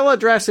 Yeah, they'll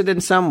address it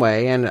in some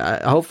way, and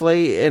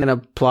hopefully in a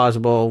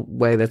plausible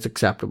way that's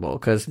acceptable,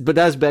 but it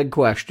does beg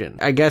question.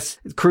 I guess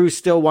Cruise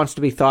still wants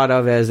to be thought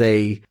of as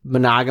a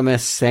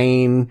monogamous,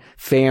 sane,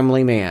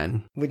 family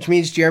man. Which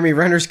means Jeremy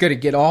Renner's gonna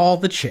get all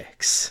the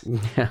chicks.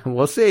 Yeah,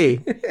 we'll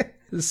see.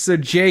 So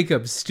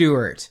Jacob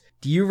Stewart,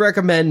 do you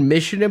recommend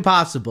Mission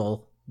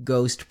Impossible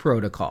Ghost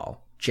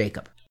Protocol?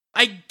 Jacob.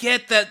 I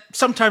get that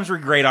sometimes we're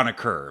great on a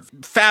curve.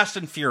 Fast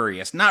and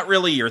Furious, not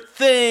really your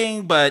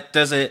thing, but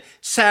does it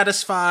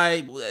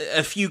satisfy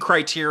a few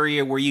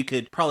criteria where you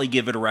could probably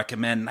give it a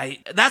recommend?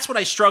 That's what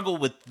I struggle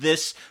with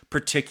this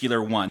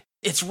particular one.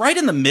 It's right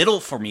in the middle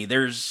for me.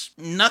 There's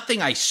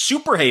nothing I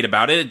super hate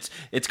about it.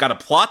 It's got a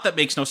plot that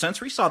makes no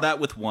sense. We saw that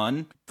with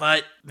 1.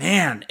 But,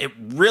 man, it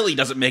really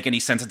doesn't make any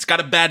sense. It's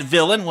got a bad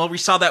villain. Well, we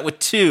saw that with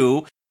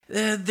 2.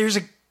 There's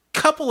a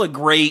couple of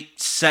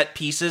great set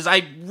pieces.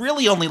 I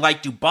really only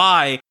like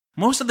Dubai.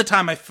 Most of the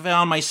time I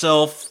found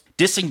myself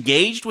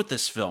disengaged with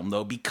this film,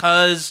 though,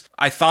 because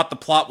I thought the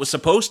plot was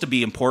supposed to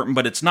be important,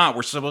 but it's not.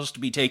 We're supposed to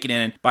be taken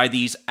in by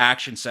these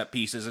action set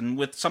pieces. And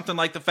with something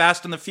like The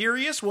Fast and the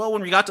Furious, well,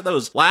 when we got to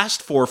those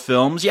last 4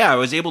 films, yeah, I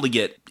was able to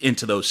get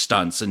into those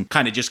stunts and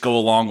kind of just go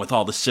along with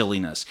all the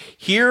silliness.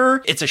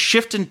 Here, it's a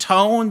shift in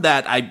tone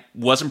that I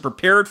wasn't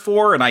prepared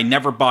for and I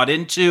never bought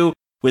into,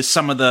 with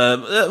some of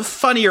the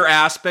funnier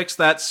aspects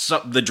that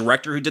the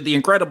director who did The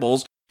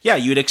Incredibles, yeah,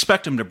 you'd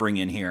expect him to bring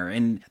in here.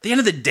 And at the end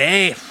of the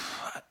day,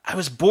 I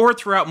was bored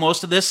throughout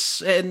most of this,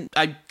 and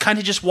I kind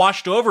of just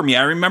washed over me.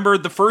 I remember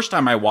the first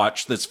time I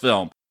watched this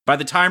film. By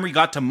the time we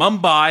got to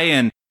Mumbai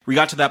and we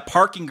got to that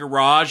parking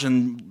garage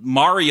and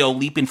Mario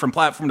leaping from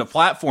platform to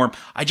platform,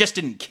 I just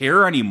didn't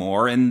care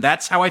anymore, and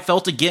that's how I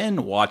felt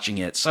again watching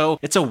it. So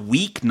it's a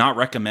weak not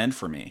recommend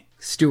for me.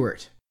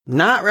 Stewart.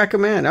 Not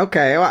recommend.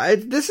 Okay, well,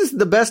 this is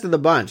the best of the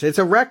bunch. It's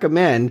a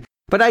recommend,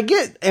 but I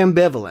get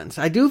ambivalence.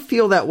 I do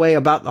feel that way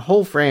about the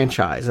whole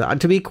franchise.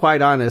 To be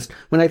quite honest,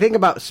 when I think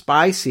about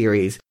spy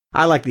series,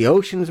 I like the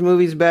Ocean's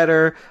movies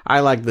better. I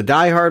like the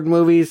Die Hard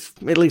movies,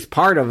 at least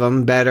part of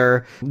them,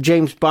 better.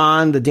 James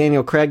Bond, the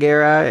Daniel Craig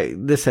era,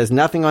 this has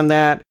nothing on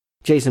that.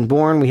 Jason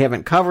Bourne, we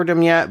haven't covered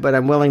him yet, but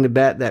I'm willing to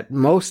bet that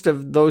most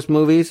of those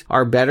movies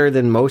are better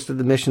than most of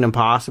the Mission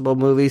Impossible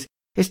movies.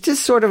 It's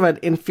just sort of an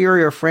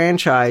inferior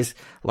franchise,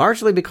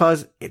 largely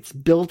because it's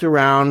built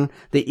around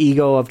the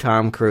ego of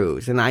Tom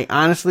Cruise. And I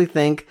honestly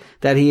think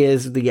that he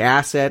is the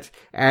asset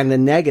and the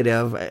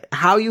negative.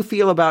 How you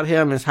feel about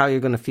him is how you're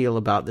going to feel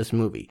about this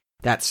movie.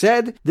 That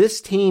said, this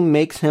team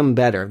makes him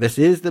better. This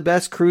is the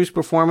best Cruise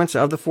performance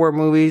of the 4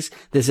 movies.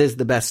 This is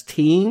the best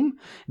team.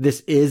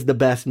 This is the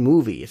best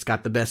movie. It's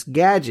got the best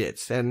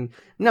gadgets. And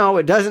no,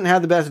 it doesn't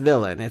have the best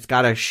villain. It's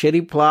got a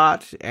shitty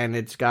plot, and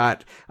it's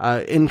got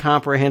an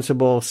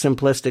incomprehensible,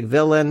 simplistic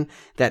villain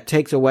that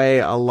takes away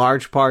a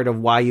large part of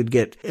why you'd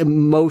get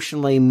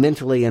emotionally,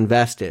 mentally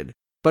invested.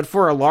 But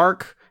for a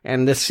lark,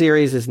 and this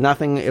series is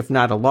nothing if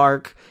not a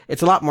lark,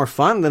 it's a lot more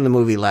fun than the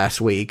movie last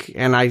week.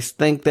 And I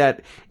think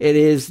that it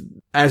is,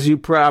 as you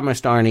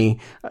promised, Arnie,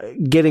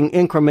 getting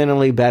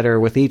incrementally better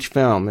with each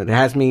film. It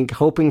has me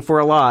hoping for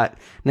a lot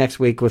next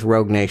week with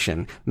Rogue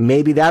Nation.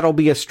 Maybe that'll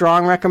be a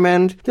strong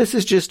recommend. This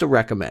is just a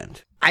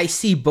recommend. I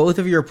see both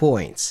of your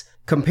points.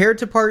 Compared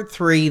to part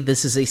 3,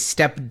 this is a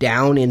step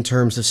down in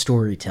terms of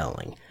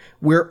storytelling.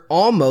 We're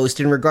almost,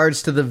 in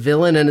regards to the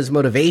villain and his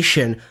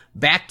motivation,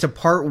 back to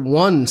part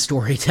 1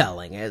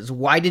 storytelling. As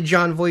why did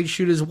Jon Voight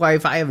shoot his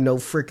wife? I have no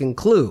freaking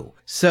clue.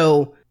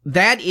 So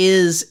that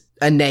is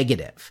a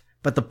negative.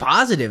 But the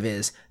positive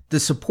is the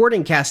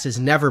supporting cast has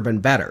never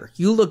been better.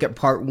 You look at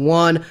part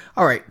 1.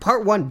 All right,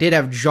 part 1 did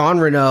have Jean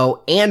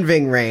Reno and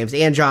Ving Rhames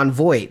and Jon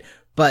Voight,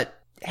 but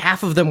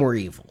half of them were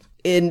evil.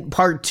 In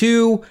part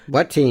 2...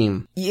 What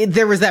team?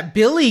 There was that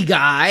Billy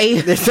guy.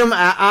 Some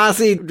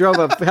Ozzy drove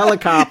a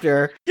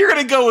helicopter. You're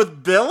gonna go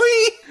with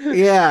Billy?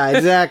 Yeah,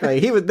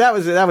 exactly. That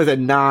was a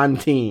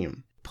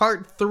non-team.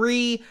 Part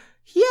 3,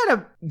 he had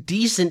a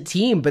decent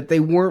team, but they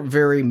weren't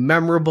very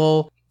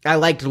memorable. I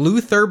liked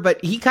Luther,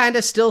 but he kind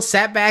of still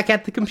sat back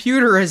at the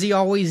computer as he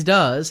always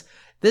does.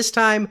 This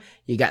time,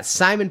 you got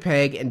Simon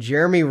Pegg and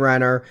Jeremy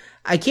Renner.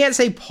 I can't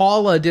say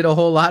Paula did a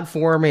whole lot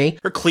for me.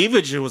 Her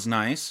cleavage was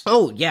nice.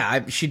 Oh,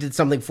 yeah, she did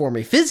something for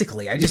me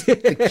physically.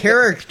 The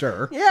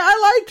character. Yeah,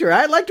 I liked her.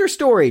 I liked her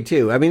story,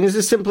 too. I mean, it's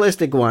a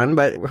simplistic one,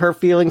 but her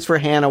feelings for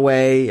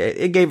Hannaway,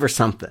 it gave her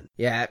something.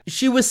 Yeah,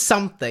 she was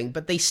something,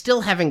 but they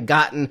still haven't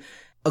gotten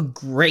a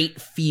great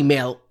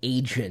female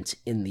agent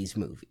in these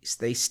movies.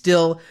 They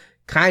still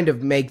kind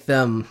of make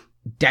them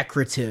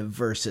decorative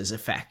versus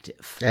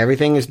effective.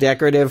 Everything is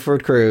decorative for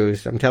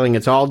Cruise. I'm telling you,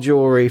 it's all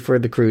jewelry for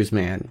the Cruise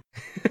man.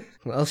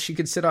 Well, she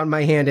could sit on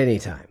my hand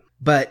anytime.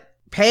 But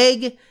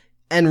Pegg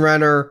and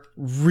Renner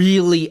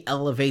really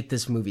elevate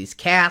this movie's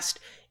cast,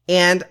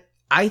 and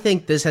I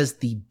think this has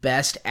the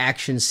best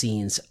action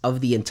scenes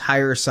of the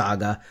entire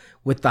saga,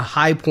 with the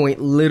high point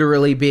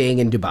literally being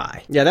in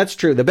Dubai. Yeah, that's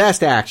true. The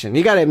best action.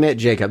 You gotta admit,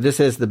 Jacob, this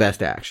is the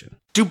best action.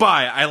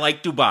 Dubai. I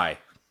like Dubai.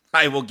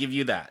 I will give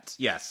you that.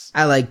 Yes.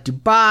 I like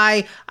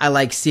Dubai. I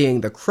like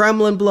seeing the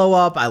Kremlin blow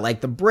up. I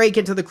like the break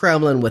into the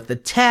Kremlin with the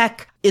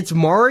tech. It's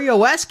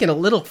Mario-esque and a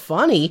little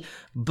funny,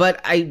 but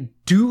I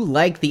do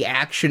like the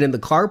action in the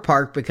car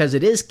park because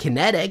it is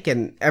kinetic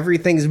and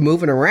everything's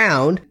moving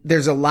around.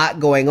 There's a lot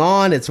going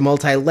on. It's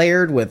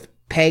multi-layered with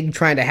Pegg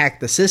trying to hack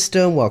the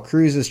system while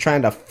Cruise is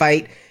trying to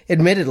fight,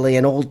 admittedly,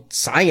 an old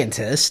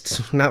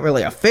scientist. Not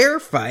really a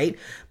fair fight,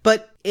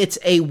 but it's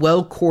a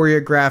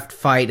well-choreographed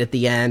fight at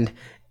the end.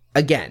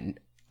 Again,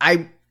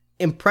 I'm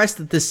impressed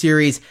that this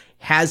series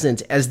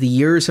hasn't, as the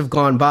years have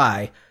gone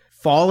by,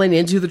 fallen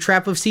into the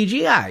trap of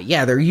CGI.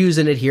 Yeah, they're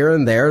using it here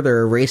and there.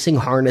 They're erasing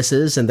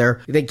harnesses, and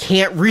they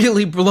can't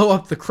really blow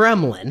up the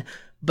Kremlin.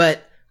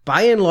 But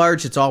by and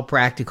large, it's all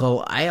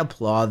practical. I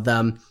applaud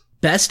them.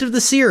 Best of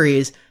the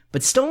series,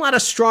 but still not a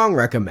strong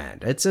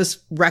recommend. It's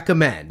just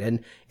recommend.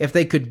 And if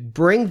they could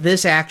bring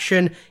this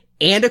action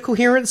and a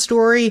coherent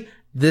story,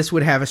 this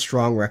would have a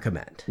strong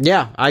recommend.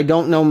 Yeah, I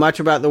don't know much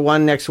about the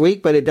one next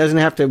week, but it doesn't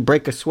have to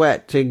break a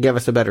sweat to give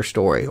us a better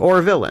story or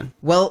a villain.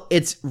 Well,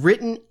 it's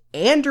written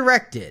and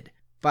directed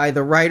by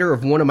the writer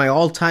of one of my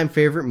all-time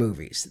favorite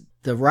movies.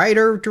 The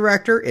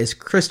writer-director is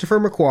Christopher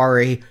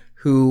McQuarrie,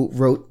 who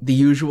wrote The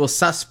Usual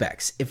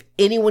Suspects. If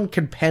anyone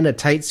can pen a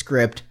tight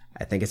script,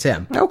 I think it's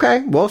him.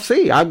 Okay, we'll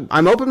see.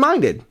 I'm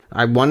open-minded.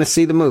 I want to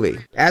see the movie.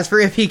 As for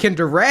if he can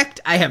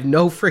direct, I have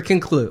no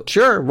freaking clue.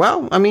 Sure.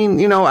 Well, I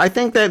mean, I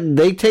think that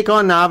they take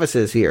on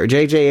novices here.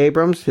 J.J.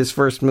 Abrams, his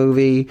first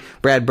movie.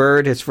 Brad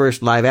Bird, his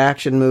first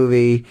live-action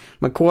movie.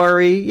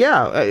 McQuarrie,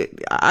 yeah,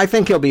 I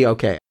think he'll be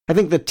okay. I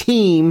think the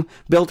team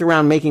built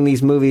around making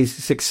these movies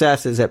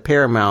successes at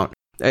Paramount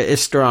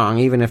is strong,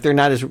 even if they're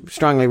not as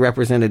strongly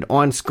represented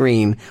on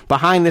screen.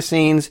 Behind the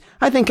scenes,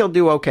 I think he'll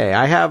do okay.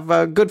 I have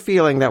a good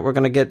feeling that we're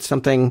going to get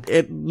something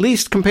at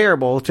least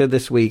comparable to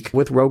this week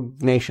with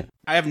Rogue Nation.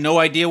 I have no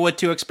idea what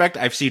to expect.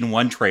 I've seen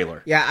one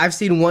trailer. Yeah, I've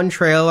seen one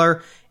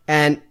trailer,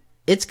 and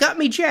it's got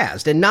me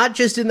jazzed. And not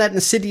just in that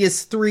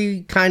Insidious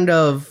 3 kind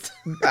of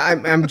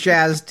I'm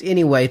jazzed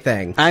anyway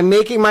thing. I'm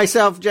making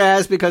myself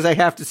jazzed because I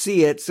have to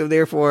see it, so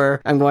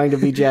therefore I'm going to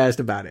be jazzed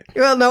about it.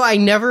 Well, no, I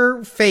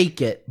never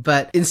fake it,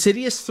 but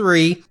Insidious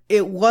 3,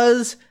 it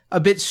was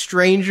a bit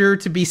stranger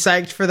to be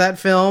psyched for that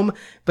film,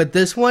 but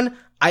this one,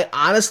 I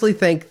honestly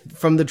think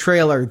from the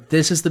trailer,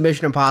 this is the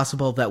Mission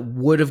Impossible that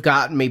would have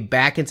gotten me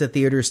back into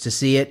theaters to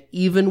see it,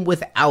 even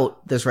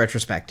without this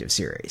retrospective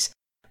series.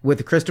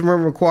 with Christopher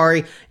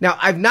McQuarrie. Now,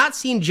 I've not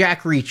seen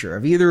Jack Reacher.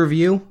 Have either of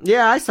you?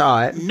 Yeah, I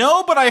saw it.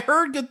 No, but I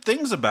heard good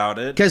things about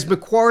it. Because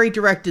McQuarrie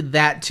directed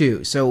that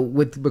too. So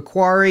with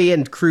McQuarrie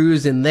and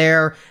Cruise in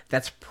there,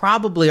 that's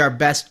probably our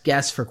best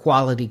guess for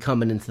quality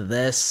coming into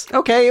this.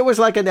 Okay, it was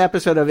like an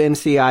episode of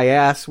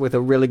NCIS with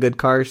a really good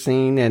car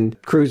scene,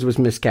 and Cruise was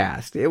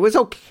miscast. It was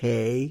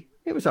okay.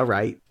 It was all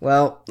right.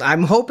 Well,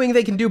 I'm hoping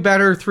they can do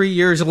better 3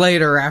 years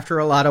later after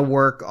a lot of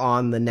work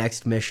on the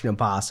next Mission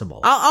Impossible.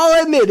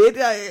 I'll admit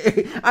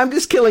it. I'm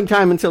just killing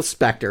time until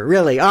Spectre.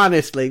 Really,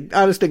 honestly,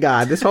 honest to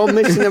God, this whole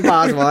Mission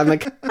Impossible, I'm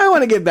like, I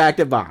want to get back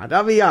to Bond.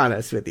 I'll be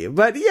honest with you.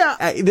 But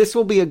yeah, this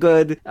will be a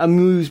good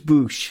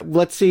amuse-bouche.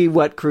 Let's see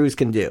what Cruise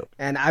can do.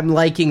 And I'm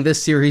liking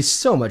this series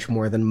so much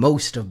more than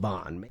most of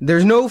Bond.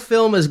 There's no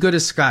film as good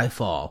as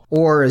Skyfall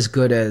or as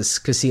good as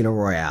Casino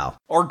Royale.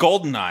 Or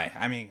GoldenEye.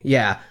 I mean,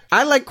 Yeah.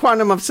 I like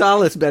Quantum of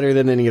Solace better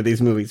than any of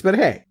these movies, but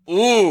hey.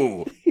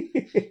 ooh.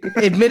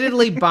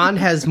 Admittedly, Bond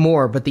has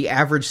more, but the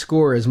average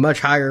score is much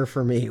higher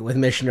for me with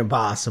Mission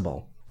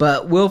Impossible.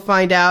 But we'll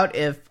find out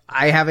if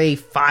I have a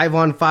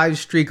 5-on-5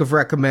 streak of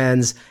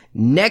recommends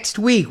next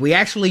week. We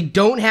actually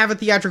don't have a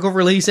theatrical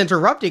release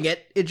interrupting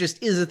it. It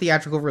just is a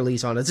theatrical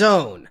release on its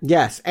own.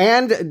 Yes,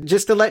 and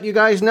just to let you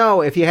guys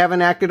know, if you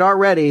haven't acted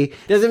already,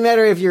 doesn't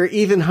matter if you're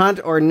Ethan Hunt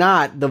or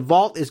not, the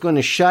vault is going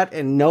to shut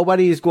and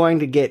nobody is going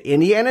to get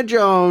Indiana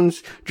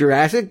Jones,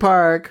 Jurassic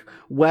Park,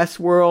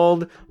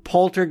 Westworld,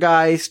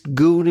 Poltergeist,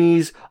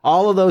 Goonies,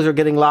 all of those are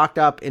getting locked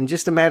up in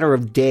just a matter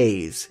of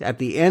days. At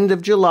the end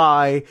of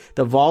July,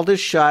 the vault is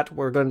shut.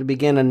 We're going to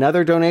begin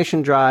another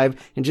donation drive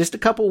in just a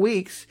couple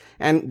weeks,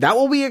 and that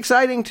will be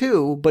exciting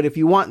too. But if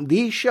you want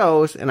these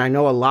shows, and I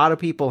know a lot of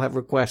people have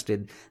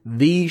requested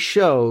these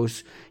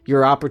shows,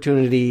 your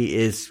opportunity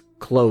is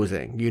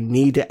closing. You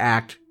need to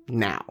act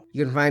now.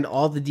 You can find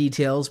all the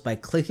details by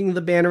clicking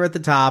the banner at the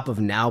top of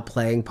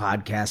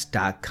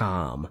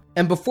nowplayingpodcast.com.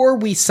 And before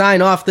we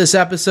sign off this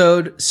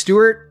episode,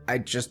 Stuart, I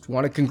just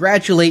want to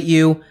congratulate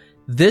you.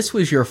 This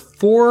was your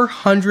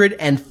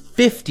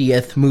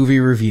 450th movie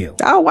review.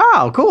 Oh,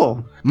 wow.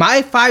 Cool.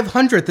 My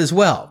 500th as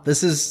well.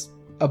 This is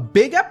a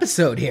big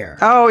episode here.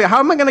 Oh, how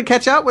am I going to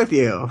catch up with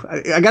you?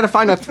 I got to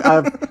find a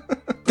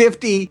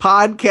 50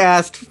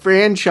 podcast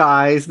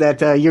franchise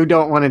that you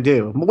don't want to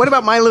do. What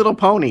about My Little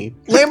Pony?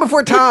 Land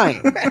Before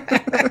Time.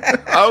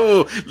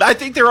 Oh, I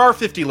think there are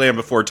 50 Land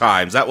Before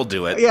Times. That will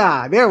do it.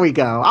 Yeah, there we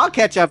go. I'll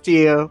catch up to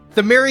you.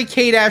 The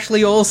Mary-Kate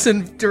Ashley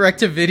Olsen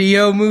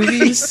direct-to-video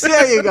movies.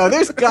 There you go.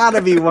 There's got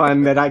to be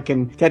one that I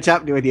can catch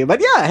up to with you.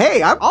 But yeah,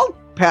 hey, I'll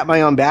pat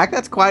my own back.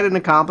 That's quite an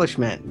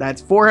accomplishment.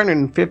 That's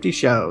 450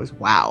 shows.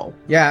 Wow.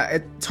 Yeah,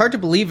 it's hard to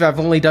believe I've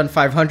only done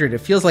 500. It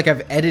feels like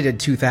I've edited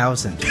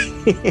 2,000.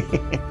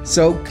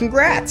 So,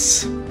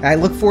 congrats. I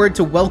look forward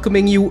to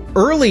welcoming you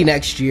early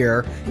next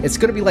year. It's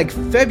going to be like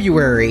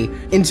February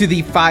into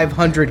the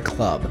 500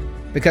 Club.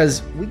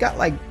 Because we got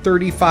like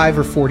 35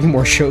 or 40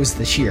 more shows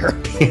this year.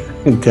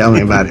 Tell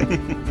me about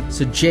it.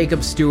 So,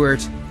 Jacob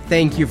Stewart,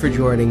 thank you for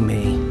joining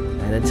me.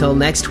 And until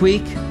next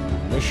week,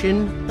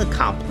 mission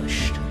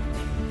accomplished.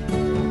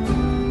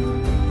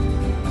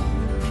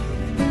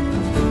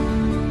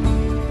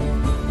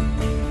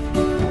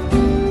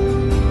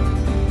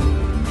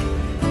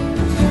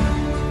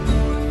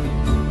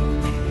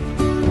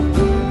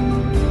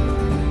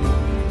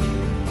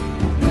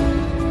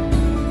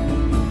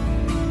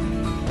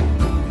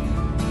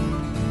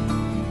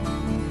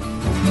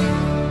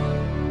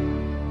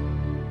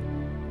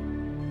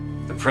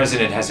 The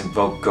president has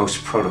invoked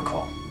Ghost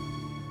Protocol.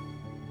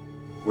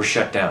 We're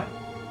shut down.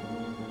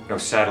 No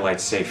satellite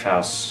safe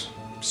house,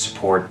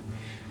 support,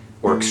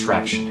 or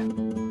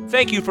extraction.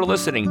 Thank you for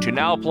listening to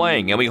Now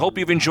Playing, and we hope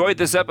you've enjoyed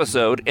this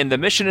episode in the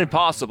Mission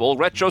Impossible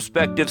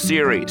retrospective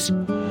series.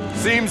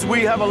 Seems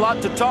we have a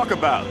lot to talk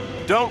about,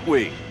 don't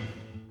we?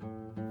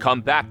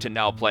 Come back to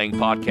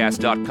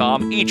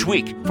NowPlayingPodcast.com each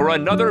week for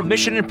another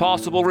Mission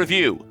Impossible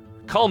review,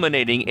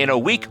 culminating in a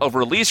week of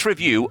release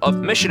review of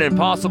Mission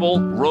Impossible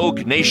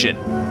Rogue Nation.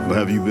 But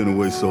have you been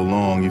away so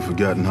long you've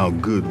forgotten how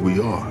good we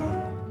are?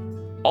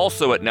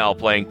 Also at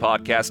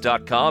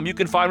NowPlayingPodcast.com, you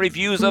can find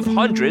reviews of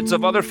hundreds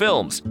of other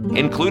films,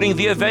 including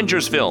the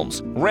Avengers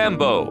films,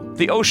 Rambo,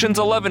 the Ocean's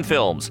 11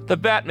 films, the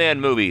Batman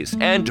movies,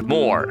 and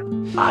more.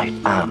 I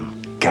am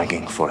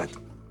gagging for it.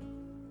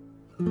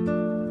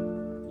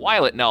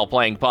 While at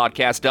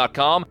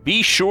NowPlayingPodcast.com,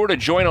 be sure to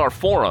join our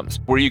forums,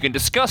 where you can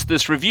discuss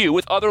this review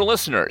with other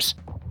listeners.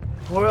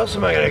 Where else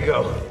am I gonna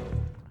go?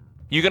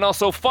 You can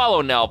also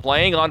follow Now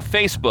Playing on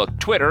Facebook,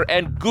 Twitter,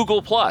 and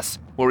Google+,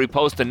 where we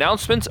post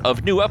announcements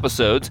of new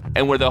episodes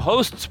and where the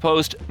hosts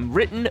post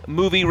written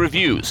movie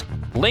reviews.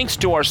 Links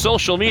to our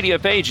social media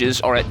pages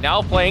are at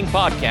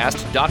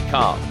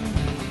NowPlayingPodcast.com.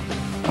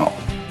 Oh,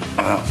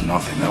 that was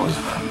nothing. That was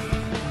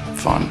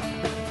fun.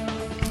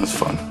 That's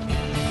fun.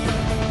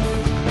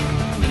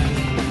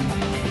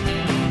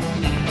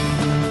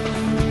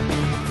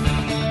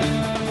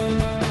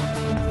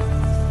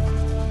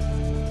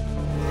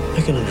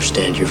 I can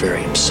understand you're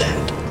very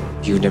upset.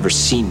 You've never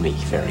seen me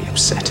very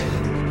upset.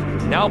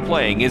 Now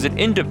Playing is an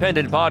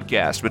independent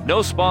podcast with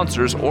no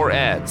sponsors or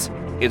ads.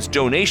 It's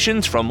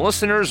donations from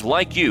listeners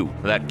like you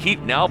that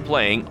keep Now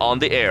Playing on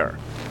the air.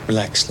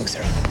 Relax,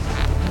 Luther.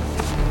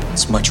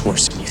 It's much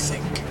worse than you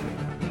think.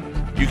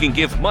 You can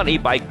give money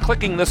by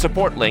clicking the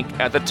support link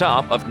at the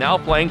top of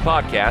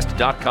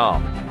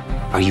NowPlayingPodcast.com.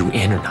 Are you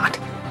in or not?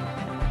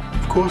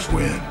 Of course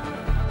we're in.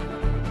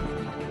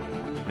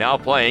 Now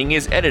Playing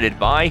is edited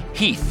by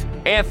Heath,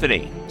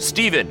 Anthony,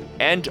 Stephen,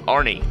 and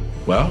Arnie.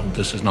 Well,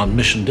 this is not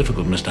mission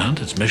difficult, Mr. Hunt.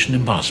 It's mission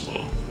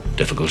impossible.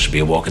 Difficult should be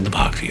a walk in the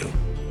park for you.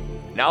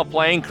 Now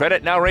Playing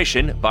credit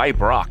narration by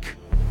Brock.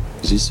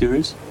 Is he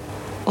serious?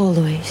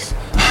 Always.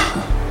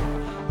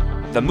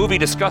 The movie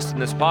discussed in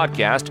this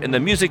podcast and the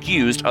music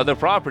used are the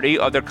property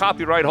of their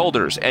copyright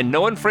holders, and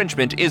no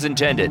infringement is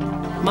intended.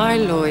 My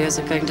lawyers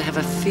are going to have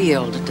a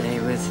field day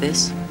with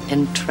this.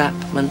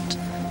 Entrapment,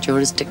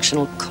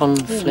 jurisdictional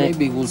conflict.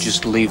 Maybe we'll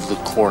just leave the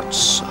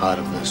courts out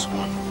of this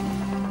one.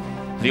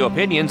 The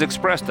opinions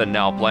expressed in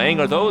Now Playing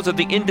are those of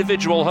the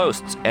individual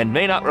hosts and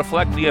may not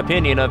reflect the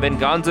opinion of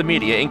Venganza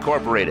Media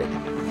Incorporated.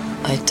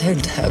 I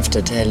don't have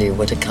to tell you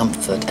what a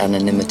comfort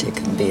anonymity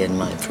can be in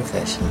my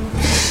profession.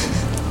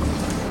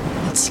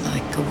 It's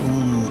like a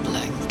warm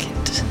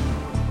blanket.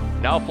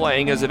 Now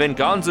Playing is a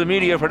Venganza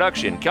Media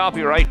production,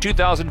 copyright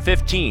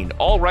 2015,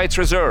 all rights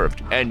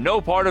reserved, and no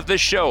part of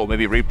this show may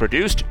be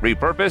reproduced,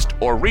 repurposed,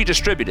 or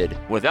redistributed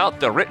without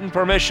the written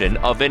permission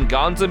of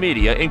Venganza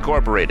Media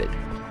Incorporated.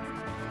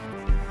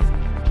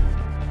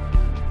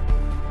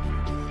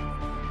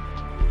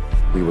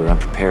 We were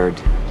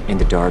unprepared, in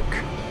the dark,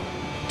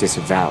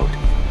 disavowed.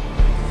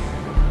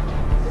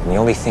 And the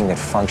only thing that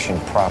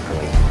functioned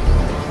properly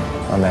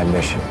on that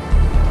mission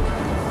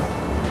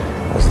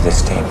was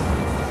this team.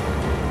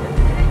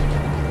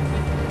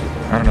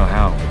 I don't know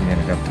how we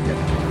ended up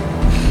together.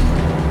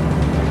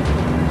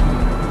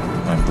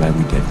 I'm glad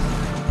we did.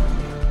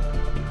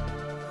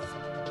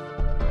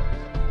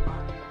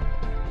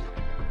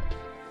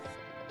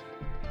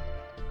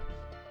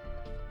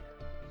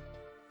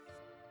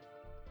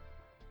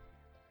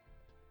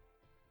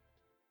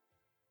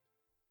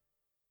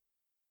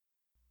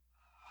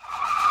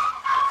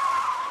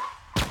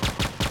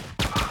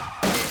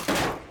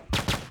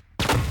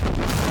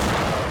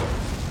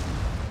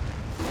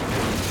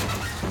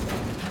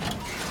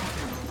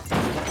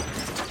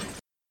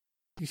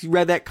 You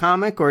read that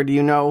comic, or do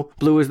you know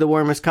blue is the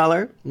warmest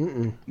color?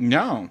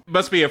 No.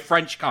 Must be a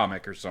French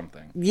comic or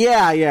something.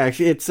 Yeah.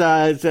 It's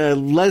a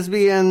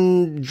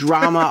lesbian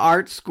drama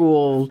art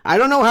school. I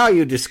don't know how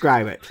you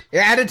describe it.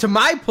 Add it to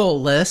my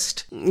pull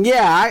list.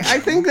 Yeah,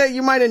 I think that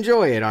you might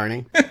enjoy it,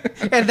 Arnie.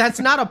 And that's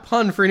not a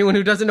pun for anyone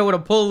who doesn't know what a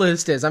pull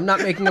list is. I'm not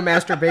making a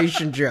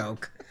masturbation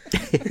joke.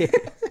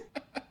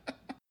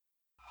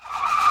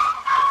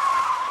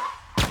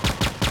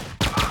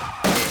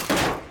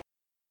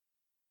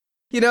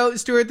 You know,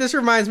 Stuart, this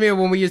reminds me of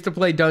when we used to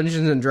play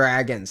Dungeons and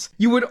Dragons.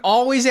 You would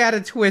always add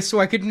a twist so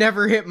I could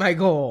never hit my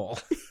goal.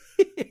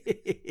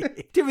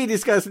 To be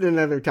discussed at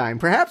another time.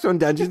 Perhaps on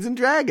Dungeons and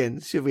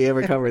Dragons, should we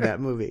ever cover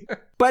that movie.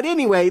 But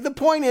anyway, the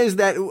point is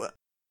that...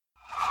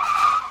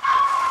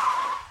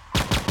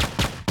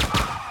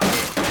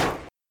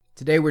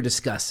 Today we're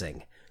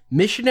discussing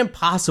Mission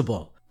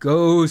Impossible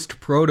Ghost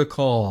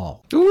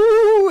Protocol.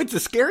 Ooh, it's a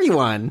scary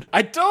one.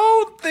 I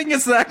don't think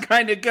it's that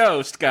kind of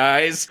ghost,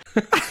 guys.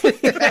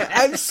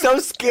 I'm so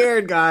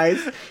scared, guys.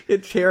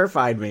 It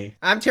terrified me.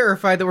 I'm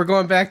terrified that we're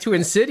going back to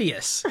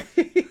Insidious.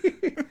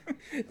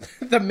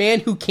 The man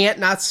who can't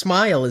not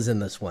smile is in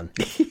this one.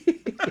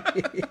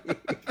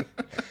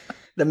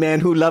 The man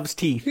who loves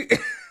teeth.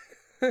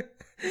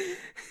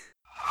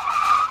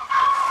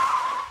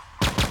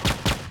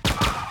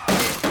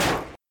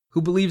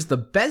 Who believes the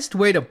best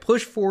way to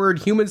push forward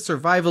human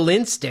survival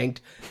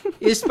instinct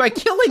is by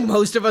killing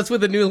most of us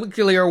with a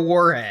nuclear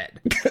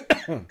warhead.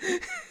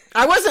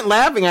 I wasn't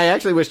laughing, I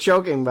actually was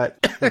choking, but...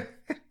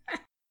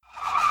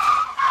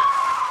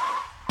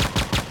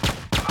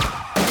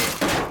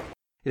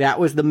 That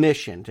was the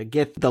mission, to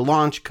get the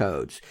launch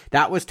codes.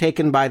 That was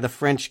taken by the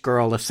French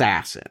girl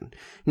assassin.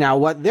 Now,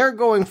 what they're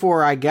going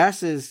for, I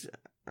guess, is...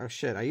 Oh,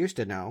 shit, I used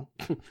to know.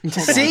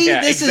 See,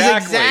 Yeah, this exactly.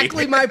 is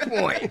exactly my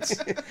point.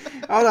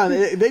 Hold on,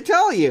 they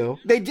tell you.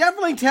 They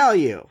definitely tell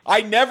you.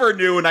 I never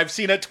knew, and I've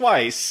seen it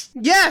twice.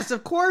 Yes,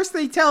 of course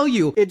they tell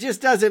you. It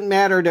just doesn't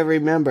matter to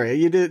remember.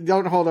 You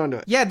don't hold on to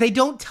it. Yeah, they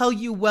don't tell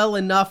you well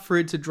enough for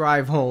it to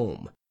drive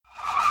home.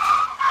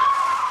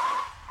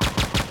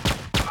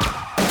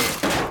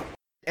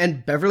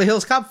 And Beverly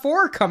Hills Cop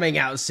 4 coming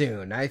out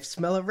soon. I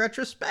smell a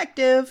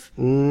retrospective.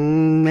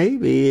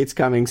 Maybe it's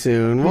coming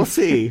soon. We'll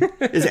see.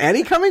 Is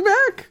Eddie coming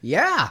back?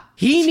 Yeah.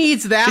 He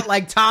needs that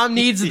like Tom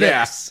needs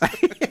this.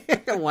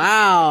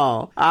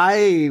 Wow.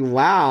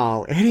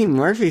 Wow. Eddie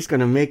Murphy's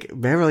going to make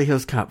Beverly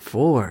Hills Cop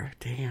 4.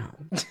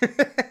 Damn.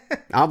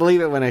 I'll believe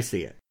it when I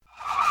see it.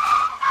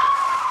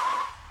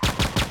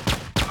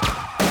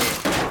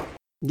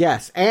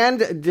 Yes,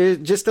 and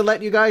just to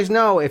let you guys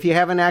know, if you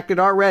haven't acted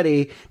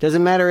already,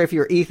 doesn't matter if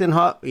you're Ethan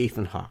Hawke,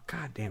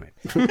 god damn it.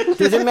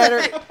 Doesn't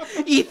matter.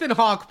 Ethan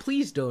Hawke,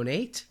 please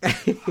donate.